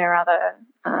presenting and their other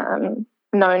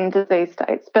known disease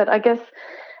states. But I guess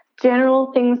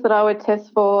general things that I would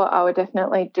test for, I would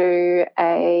definitely do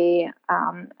a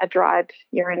dried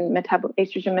urine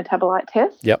estrogen metabolite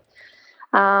test. Yep.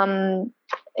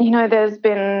 There's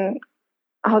been,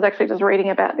 I was actually just reading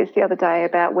about this the other day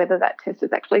about whether that test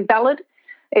is actually valid.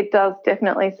 It does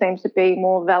definitely seem to be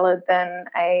more valid than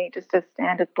just a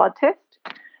standard blood test.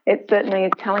 It certainly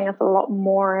is telling us a lot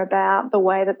more about the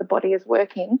way that the body is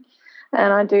working.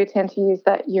 And I do tend to use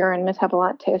that urine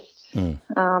metabolite test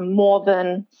more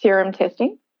than serum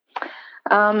testing.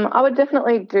 I would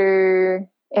definitely do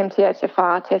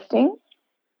MTHFR testing.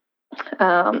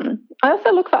 I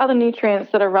also look for other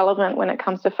nutrients that are relevant when it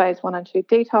comes to phase 1 and 2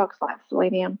 detox, like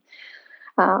selenium,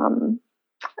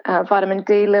 vitamin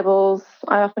D levels.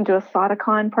 I often do a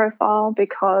cytokine profile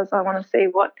because I want to see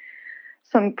what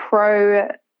some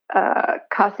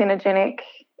carcinogenic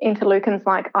interleukins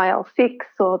like IL-6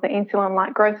 or the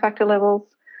insulin-like growth factor levels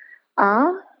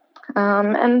are.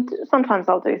 And sometimes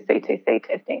I'll do CTC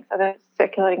testing, so that's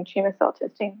circulating tumour cell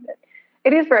testing.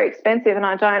 It is very expensive, and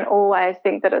I don't always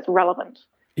think that it's relevant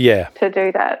to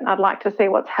do that. I'd like to see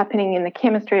what's happening in the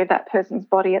chemistry of that person's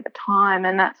body at the time,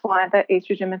 and that's why the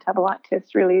estrogen metabolite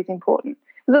test really is important.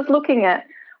 Because it's looking at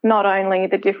not only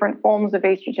the different forms of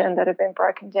estrogen that have been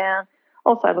broken down,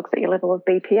 also looks at your level of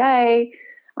BPA,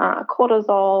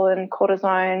 cortisol and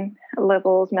cortisone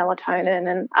levels, melatonin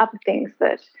and other things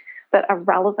that are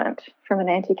relevant from an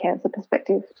anti-cancer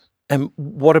perspective. And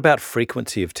what about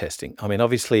frequency of testing? I mean,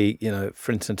 obviously,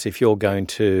 for instance, if you're going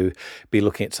to be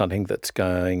looking at something that's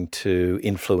going to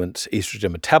influence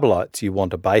estrogen metabolites, you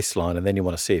want a baseline, and then you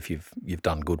want to see if you've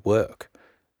done good work.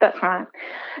 That's right.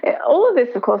 All of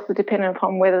this, of course, is dependent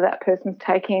upon whether that person's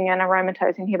taking an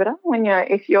aromatase inhibitor.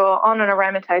 If you're on an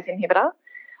aromatase inhibitor,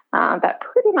 that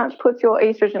pretty much puts your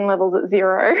estrogen levels at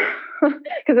zero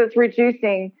because it's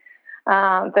reducing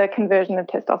the conversion of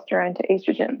testosterone to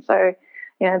estrogen. So,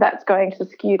 that's going to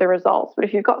skew the results. But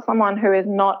if you've got someone who is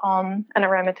not on an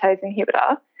aromatase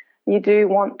inhibitor, you do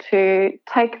want to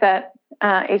take that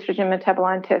estrogen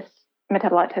metabolite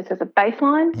test as a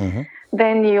baseline. Mm-hmm.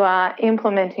 Then you are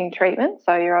implementing treatment.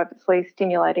 So you're obviously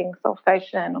stimulating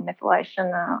sulfation or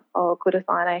methylation or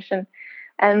glutathione.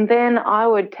 And then I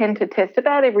would tend to test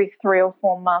about every 3 or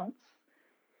 4 months,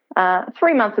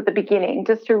 3 months at the beginning,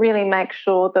 just to really make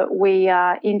sure that we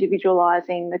are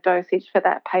individualising the dosage for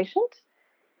that patient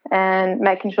and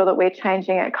making sure that we're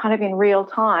changing it kind of in real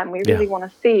time. We really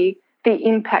want to see the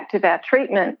impact of our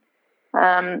treatment.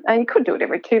 And you could do it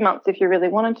every 2 months if you really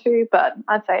wanted to, but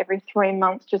I'd say every 3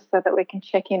 months just so that we can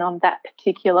check in on that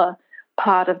particular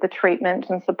part of the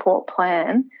treatment and support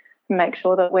plan and make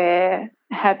sure that we're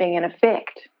having an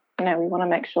effect. We want to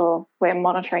make sure we're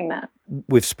monitoring that.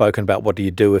 We've spoken about what do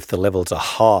you do if the levels are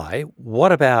high.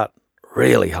 What about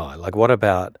really high? Like what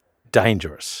about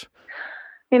dangerous?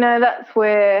 That's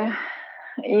where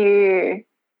you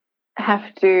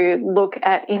have to look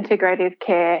at integrative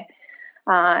care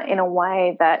in a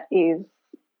way that is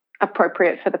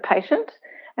appropriate for the patient.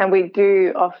 And we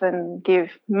do often give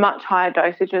much higher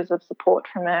dosages of support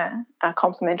from a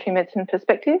complementary medicine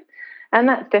perspective. And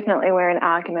that's definitely where an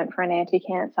argument for an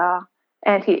anti-cancer,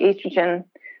 anti-estrogen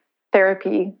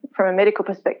therapy from a medical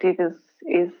perspective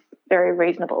is very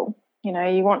reasonable. You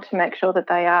want to make sure that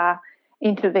they are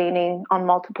intervening on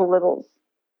multiple levels,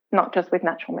 not just with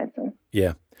natural medicine.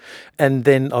 Yeah. And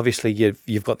then obviously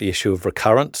you've got the issue of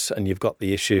recurrence and you've got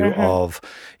the issue of,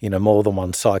 more than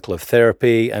one cycle of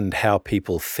therapy and how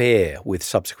people fare with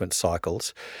subsequent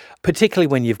cycles, particularly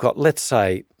when you've got, let's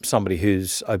say, somebody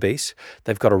who's obese,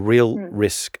 they've got a real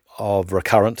risk of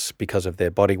recurrence because of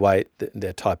their body weight,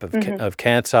 their type of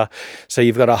cancer. So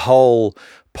you've got a whole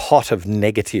pot of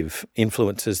negative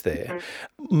influences there.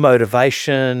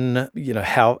 Motivation,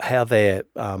 how they're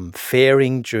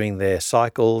faring during their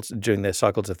cycles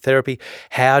of therapy.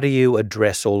 How do you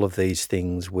address all of these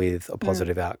things with a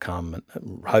positive outcome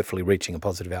and hopefully reaching a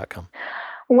positive outcome?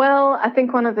 Well, I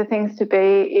think one of the things to be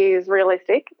is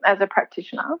realistic as a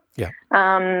practitioner. Yeah.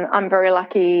 I'm very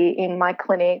lucky in my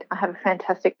clinic. I have a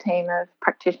fantastic team of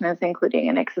practitioners, including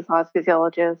an exercise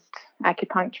physiologist,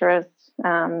 acupuncturist,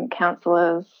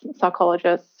 counsellors,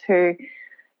 psychologists who,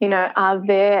 are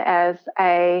there as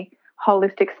a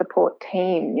holistic support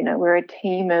team. We're a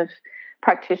team of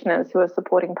practitioners who are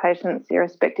supporting patients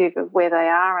irrespective of where they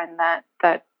are in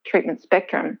that treatment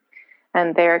spectrum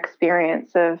and their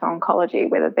experience of oncology,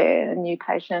 whether they're a new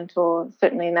patient or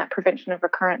certainly in that prevention of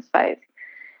recurrence phase.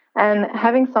 And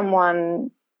having someone,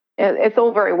 it's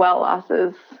all very well us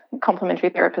as complementary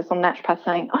therapists or naturopaths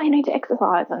saying, you need to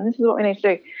exercise and this is what we need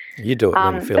to do. You do it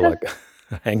when you feel like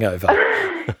a hangover.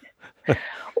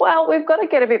 Well, we've got to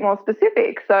get a bit more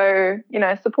specific. So,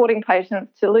 supporting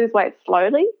patients to lose weight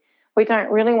slowly. We don't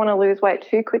really want to lose weight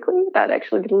too quickly. That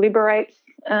actually liberates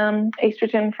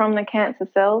estrogen from the cancer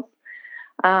cells.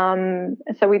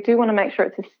 So we do want to make sure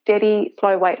it's a steady,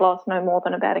 slow weight loss, no more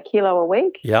than about 1 kilo a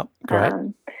week. Yeah, great.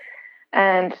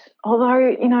 And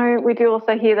although, we do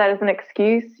also hear that as an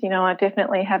excuse, I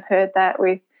definitely have heard that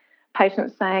with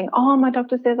patients saying, my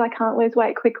doctor says I can't lose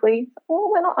weight quickly. Well,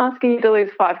 we're not asking you to lose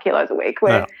 5 kilos a week.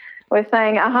 We're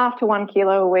saying 0.5 to 1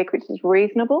 kilo a week, which is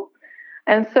reasonable.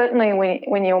 And certainly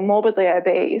when you're morbidly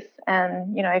obese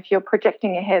and, if you're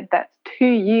projecting ahead, that's 2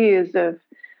 years of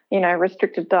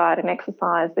restrictive diet and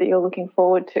exercise that you're looking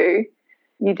forward to,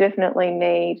 you definitely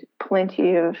need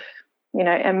plenty of,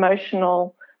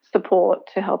 emotional support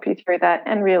to help you through that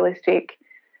and realistic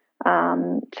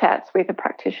chats with a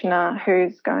practitioner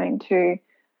who's going to,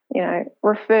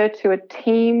 refer to a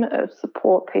team of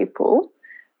support people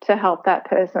to help that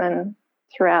person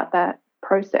throughout that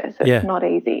process. It's not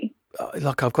easy.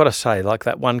 Like I've got to say, like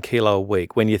that 1 kilo a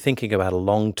week, when you're thinking about a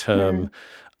long-term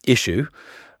issue,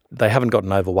 they haven't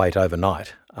gotten overweight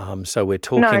overnight. So we're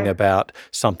talking about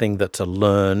something that's a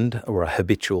learned or a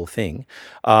habitual thing.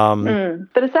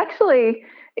 But it's actually,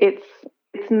 it's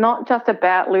not just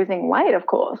about losing weight, of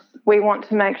course. We want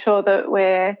to make sure that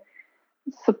we're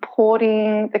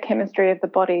supporting the chemistry of the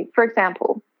body. For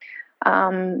example,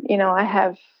 I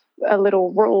have a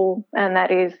little rule, and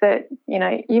that is that,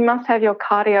 you must have your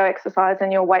cardio exercise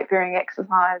and your weight-bearing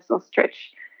exercise or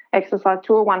stretch exercise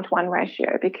to a 1-to-1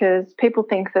 ratio, because people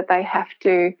think that they have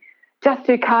to just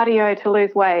do cardio to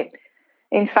lose weight.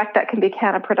 In fact, that can be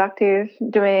counterproductive.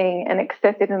 Doing an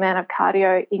excessive amount of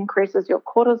cardio increases your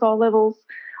cortisol levels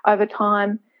over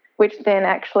time, which then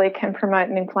actually can promote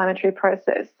an inflammatory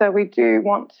process. So we do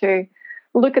want to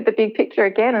look at the big picture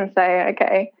again and say,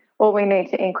 okay, well, we need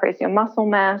to increase your muscle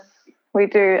mass. We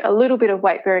do a little bit of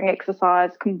weight-bearing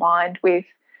exercise combined with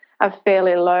a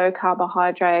fairly low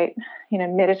carbohydrate,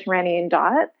 Mediterranean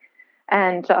diet,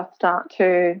 and just start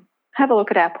to have a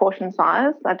look at our portion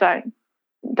size. I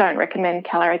don't recommend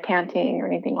calorie counting or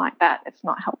anything like that. It's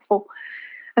not helpful.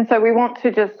 And so we want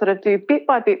to just sort of do bit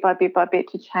by bit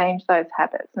to change those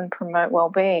habits and promote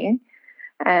well-being.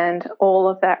 And all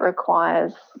of that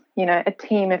requires, a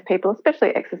team of people, especially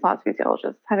exercise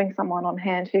physiologists. Having someone on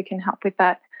hand who can help with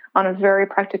that on a very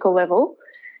practical level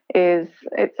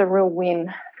it's a real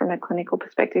win from a clinical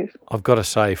perspective. I've got to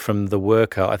say, from the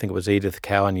work, I think it was Edith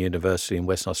Cowan University in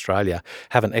Western Australia,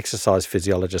 haven't exercise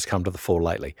physiologists come to the fore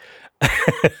lately?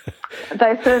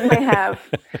 They certainly have.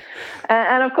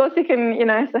 And of course you can,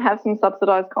 have some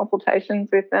subsidised consultations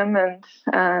with them, and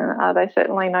they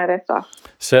certainly know their stuff.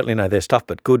 Certainly know their stuff,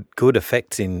 but good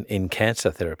effects in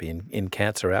cancer therapy, in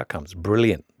cancer outcomes.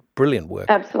 Brilliant work.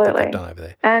 Absolutely. That they've done over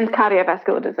there. And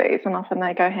cardiovascular disease, and often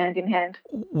they go hand in hand.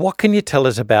 What can you tell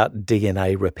us about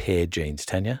DNA repair genes,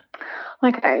 Tanya?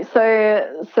 Okay,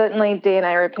 so certainly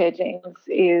DNA repair genes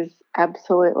is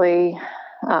absolutely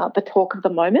the talk of the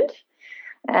moment.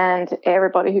 And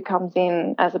everybody who comes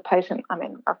in as a patient,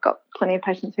 I've got plenty of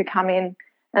patients who come in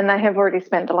and they have already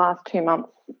spent the last 2 months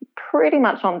pretty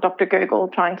much on Dr. Google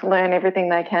trying to learn everything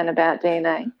they can about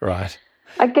DNA. Right.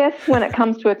 I guess when it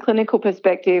comes to a clinical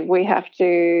perspective, we have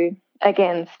to,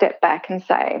 again, step back and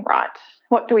say, right,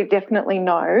 what do we definitely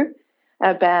know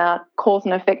about cause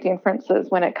and effect inferences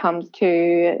when it comes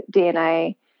to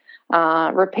DNA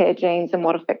repair genes and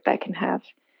what effect they can have?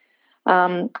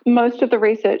 Most of the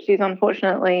research is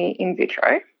unfortunately in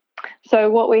vitro. So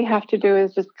what we have to do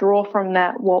is just draw from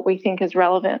that what we think is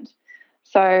relevant.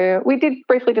 So we did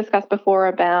briefly discuss before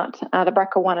about the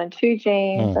BRCA1 and 2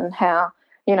 genes and how,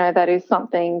 that is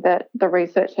something that the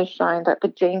research has shown that the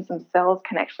genes themselves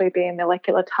can actually be a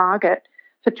molecular target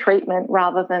for treatment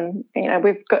rather than,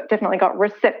 we've definitely got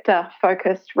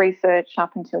receptor-focused research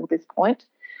up until this point.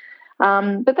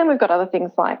 But then we've got other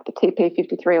things like the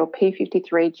TP53 or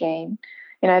P53 gene.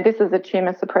 This is a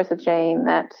tumour suppressor gene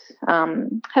that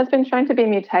has been shown to be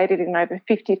mutated in over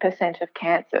 50% of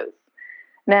cancers.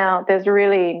 Now, there's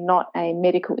really not a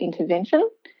medical intervention,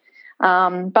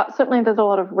 but certainly there's a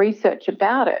lot of research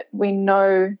about it. We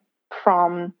know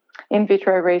from in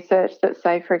vitro research that,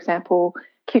 say, for example,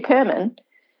 curcumin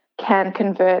can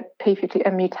convert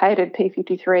a mutated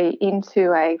P53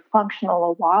 into a functional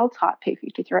or wild-type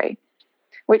P53,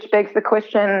 which begs the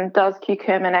question, does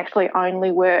curcumin actually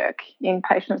only work in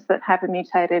patients that have a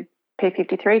mutated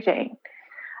P53 gene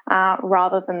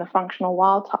rather than the functional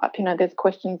wild-type? There's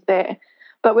questions there.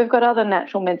 But we've got other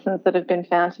natural medicines that have been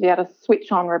found to be able to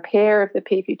switch on repair of the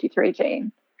P53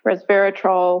 gene,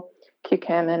 resveratrol,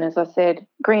 curcumin, as I said,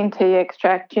 green tea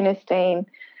extract, genistein,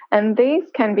 and these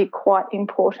can be quite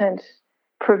important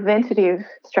preventative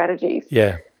strategies.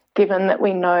 Yeah. Given that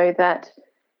we know that,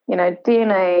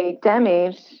 DNA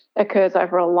damage occurs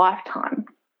over a lifetime.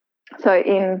 So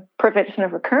in prevention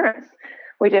of recurrence,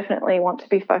 we definitely want to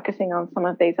be focusing on some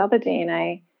of these other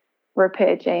DNA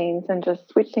repair genes and just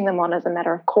switching them on as a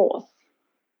matter of course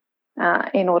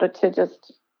in order to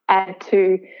just add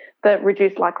to the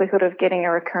reduced likelihood of getting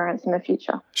a recurrence in the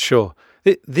future. Sure.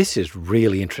 This is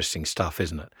really interesting stuff,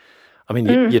 isn't it?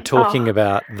 You're talking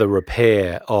about the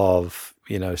repair of,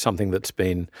 something that's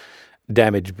been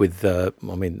damaged with the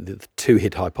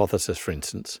 2-hit hypothesis, for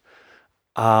instance.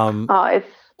 It's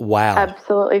wow,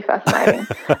 absolutely fascinating.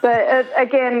 But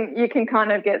again, you can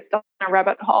kind of get stuck in a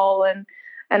rabbit hole and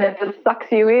it just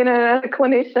sucks you in. And as a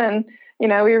clinician, we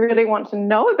really want to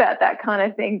know about that kind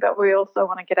of thing, but we also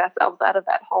want to get ourselves out of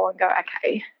that hole and go,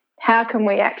 okay, how can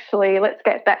we actually, let's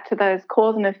get back to those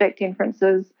cause and effect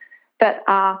inferences that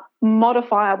are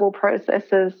modifiable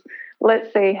processes.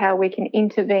 Let's see how we can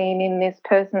intervene in this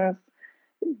person's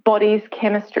body's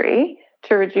chemistry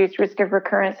to reduce risk of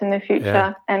recurrence in the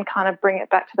future and kind of bring it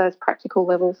back to those practical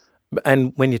levels.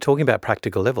 And when you're talking about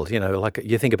practical levels, like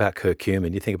you think about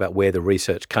curcumin, you think about where the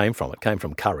research came from. It came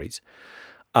from curries.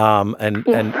 And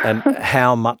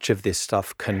how much of this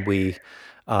stuff can we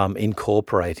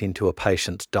incorporate into a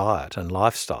patient's diet and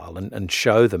lifestyle and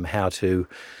show them how to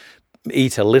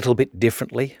eat a little bit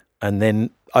differently and then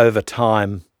over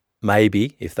time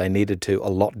maybe if they needed to, a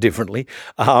lot differently.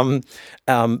 But,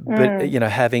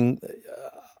 having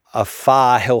a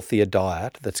far healthier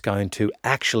diet that's going to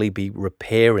actually be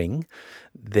repairing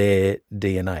their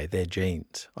DNA, their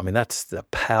genes. I mean, that's the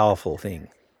powerful thing.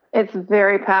 It's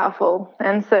very powerful,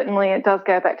 and certainly it does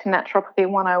go back to Naturopathy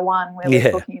 101 where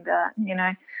we're talking about,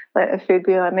 like food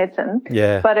biomedicine.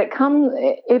 Yeah. But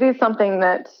it is something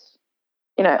that,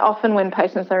 often when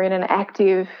patients are in an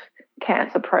active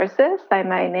cancer process, they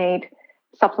may need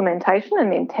supplementation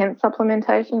and intense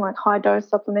supplementation, like high-dose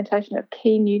supplementation of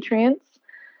key nutrients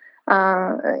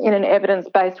in an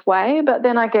evidence-based way. But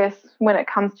then I guess when it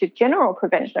comes to general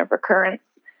prevention of recurrence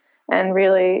and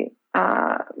really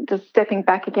just stepping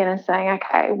back again and saying,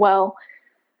 okay, well,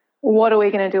 what are we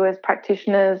going to do as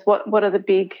practitioners? What are the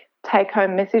big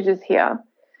take-home messages here?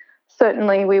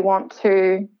 Certainly we want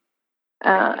to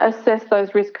assess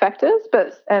those risk factors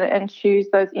and choose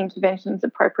those interventions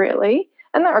appropriately.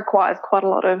 And that requires quite a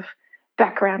lot of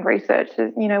background research.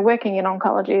 Working in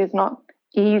oncology is not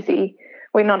easy.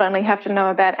 We not only have to know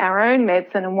about our own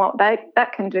medicine and what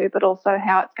that can do, but also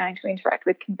how it's going to interact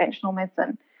with conventional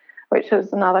medicine, which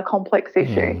is another complex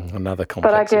issue.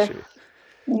 But I guess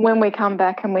when we come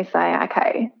back and we say,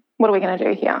 okay, what are we going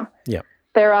to do here? Yeah.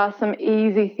 There are some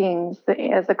easy things that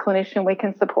as a clinician we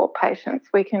can support patients.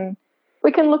 We can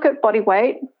look at body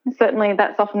weight. Certainly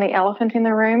that's often the elephant in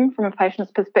the room from a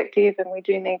patient's perspective, and we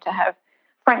do need to have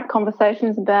frank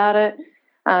conversations about it,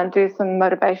 do some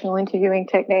motivational interviewing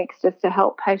techniques just to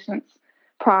help patients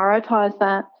prioritise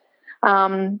that.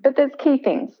 But there's key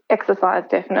things. Exercise,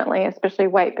 definitely, especially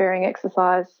weight-bearing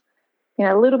exercise.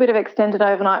 A little bit of extended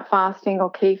overnight fasting or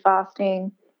key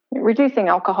fasting. Reducing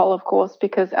alcohol, of course,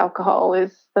 because alcohol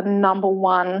is the number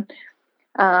one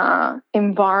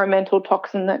environmental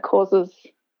toxin that causes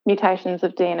mutations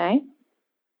of DNA.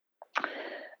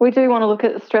 We do want to look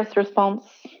at the stress response.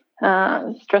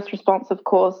 Stress response, of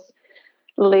course,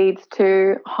 leads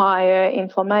to higher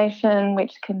inflammation,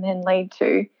 which can then lead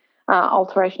to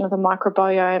alteration of the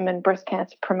microbiome and breast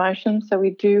cancer promotion. So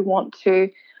we do want to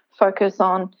focus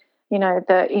on,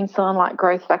 the insulin-like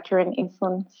growth factor and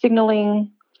insulin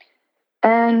signaling.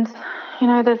 And,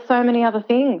 there's so many other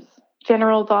things.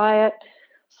 General diet,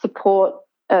 support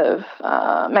of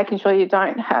making sure you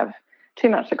don't have too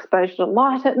much exposure to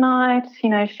light at night.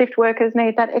 Shift workers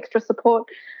need that extra support.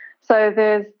 So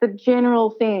there's the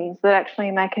general things that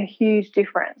actually make a huge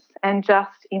difference, and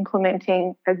just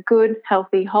implementing a good,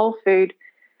 healthy, whole food,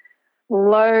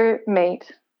 low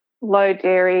meat, low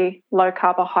dairy, low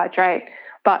carbohydrate,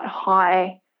 but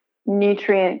high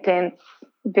nutrient-dense,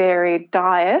 varied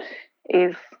diet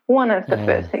is one of the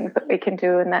first things that we can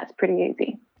do, and that's pretty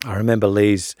easy. I remember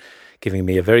Lee's giving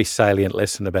me a very salient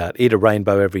lesson about eat a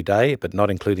rainbow every day, but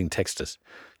not including textures.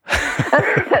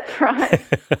 That's right.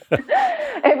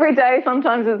 Every day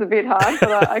sometimes is a bit hard,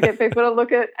 but I get people to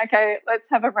look at, okay, let's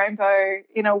have a rainbow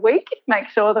in a week, make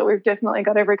sure that we've definitely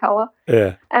got every colour.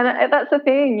 Yeah. And that's the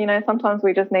thing, sometimes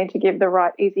we just need to give the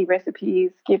right easy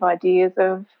recipes, give ideas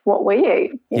of what we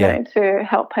eat, you know, to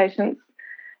help patients,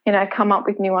 come up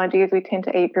with new ideas. We tend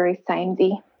to eat very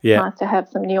samey. Yeah. Nice to have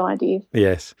some new ideas.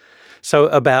 Yes. So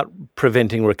about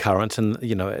preventing recurrence, and,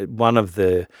 one of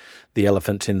the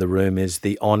elephants in the room is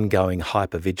the ongoing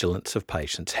hypervigilance of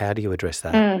patients. How do you address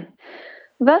that?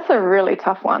 That's a really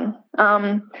tough one.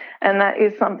 And that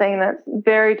is something that's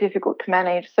very difficult to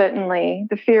manage. Certainly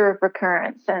the fear of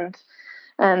recurrence and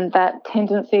that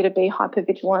tendency to be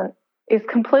hypervigilant is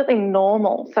completely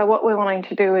normal. So what we're wanting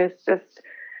to do is just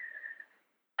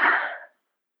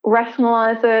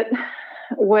rationalise it,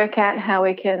 work out how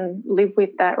we can live with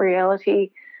that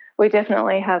reality. We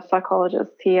definitely have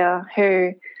psychologists here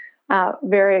who are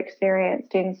very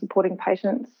experienced in supporting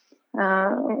patients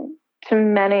to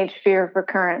manage fear of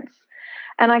recurrence.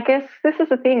 And I guess this is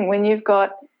the thing, when you've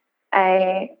got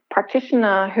a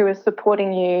practitioner who is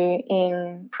supporting you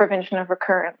in prevention of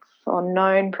recurrence or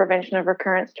known prevention of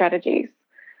recurrence strategies,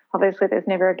 obviously there's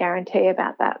never a guarantee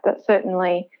about that, but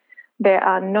certainly there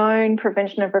are known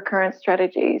prevention of recurrence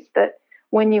strategies that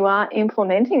when you are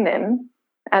implementing them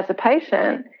as a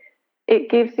patient, it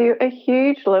gives you a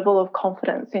huge level of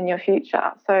confidence in your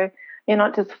future. So you're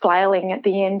not just flailing at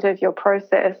the end of your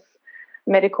process,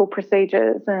 medical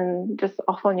procedures, and just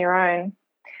off on your own.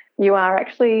 You are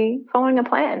actually following a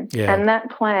plan. Yeah. And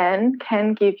that plan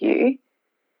can give you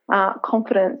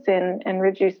confidence and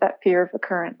reduce that fear of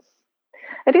recurrence.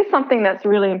 It is something that's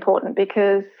really important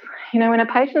because, when a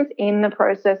patient's in the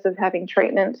process of having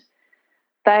treatment,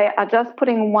 they are just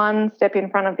putting one step in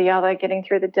front of the other, getting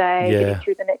through the day, getting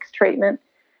through the next treatment,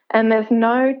 and there's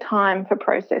no time for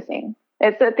processing.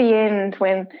 It's at the end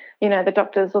when, the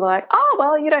doctors are like, oh,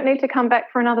 well, you don't need to come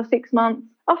back for another 6 months.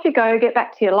 Off you go, get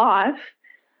back to your life.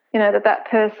 That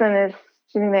person is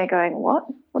sitting there going, what?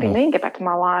 What do you mean get back to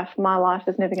my life? My life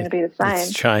is never going to be the same.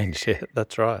 It's changed, yeah,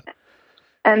 that's right.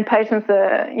 And patients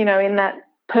are, in that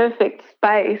perfect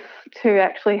space to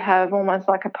actually have almost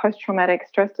like a post-traumatic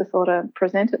stress disorder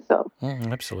present itself.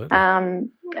 Absolutely.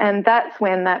 And that's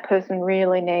when that person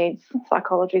really needs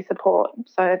psychology support.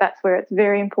 So that's where it's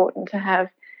very important to have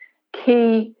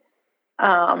key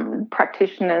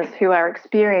practitioners who are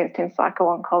experienced in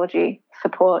psycho-oncology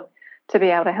support to be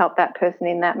able to help that person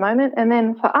in that moment. And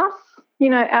then for us,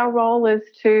 our role is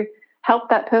to help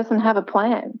that person have a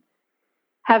plan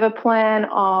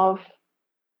of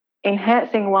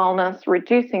enhancing wellness,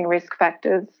 reducing risk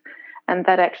factors, and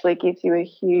that actually gives you a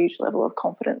huge level of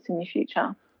confidence in your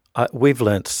future. We've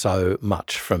learnt so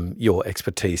much from your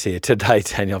expertise here today,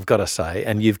 Tanya, I've got to say,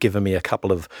 and you've given me a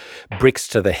couple of bricks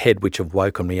to the head which have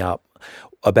woken me up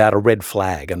about a red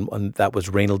flag, and that was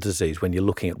renal disease when you're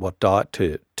looking at what diet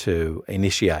to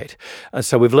initiate. And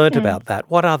so we've learnt about that.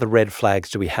 What other red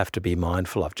flags do we have to be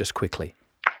mindful of, just quickly?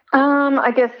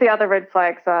 I guess the other red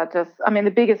flags are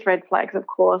the biggest red flags, of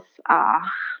course, are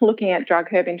looking at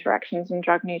drug-herb interactions and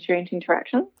drug-nutrient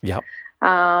interactions. Yep.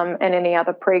 And any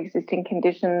other pre-existing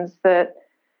conditions that,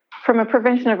 from a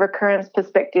prevention of recurrence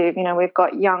perspective, we've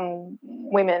got young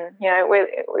women,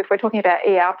 if we're talking about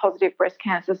ER-positive breast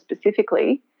cancer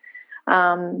specifically,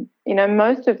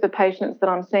 most of the patients that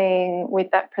I'm seeing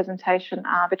with that presentation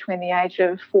are between the age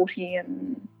of 40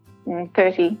 and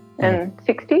 30 and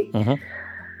 60. Mm-hmm.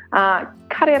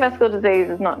 Cardiovascular disease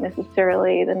is not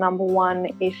necessarily the number one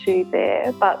issue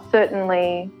there, but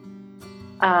certainly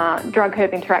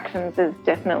drug-herb interactions is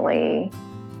definitely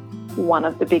one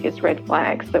of the biggest red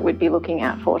flags that we'd be looking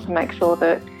out for, to make sure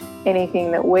that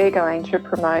anything that we're going to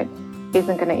promote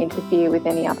isn't going to interfere with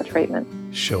any other treatment.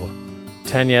 Sure.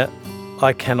 Tanya,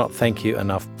 I cannot thank you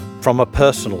enough from a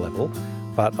personal level,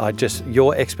 but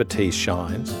your expertise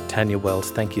shines. Tanya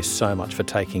Wells, thank you so much for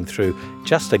taking through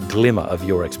just a glimmer of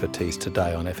your expertise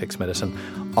today on FX Medicine.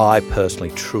 I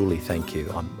personally, truly thank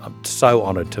you. I'm so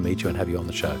honoured to meet you and have you on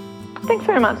the show. Thanks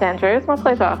very much, Andrew. It's my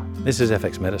pleasure. This is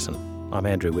FX Medicine. I'm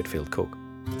Andrew Whitfield Cook.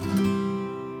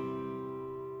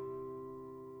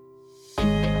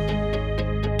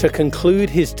 To conclude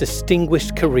his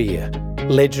distinguished career,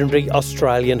 legendary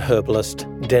Australian herbalist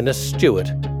Dennis Stewart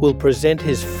will present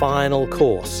his final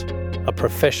course, a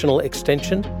professional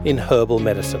extension in herbal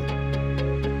medicine.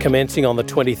 Commencing on the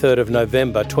 23rd of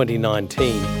November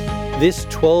 2019, this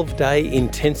 12-day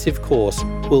intensive course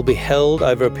will be held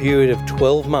over a period of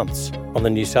 12 months on the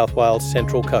New South Wales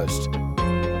Central Coast.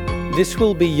 This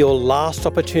will be your last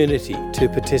opportunity to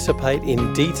participate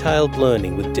in detailed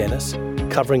learning with Dennis,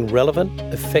 covering relevant,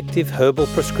 effective herbal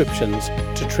prescriptions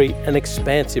to treat an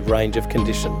expansive range of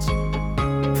conditions.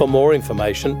 For more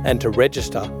information and to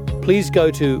register, please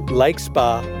go to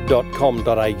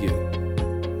lakespa.com.au.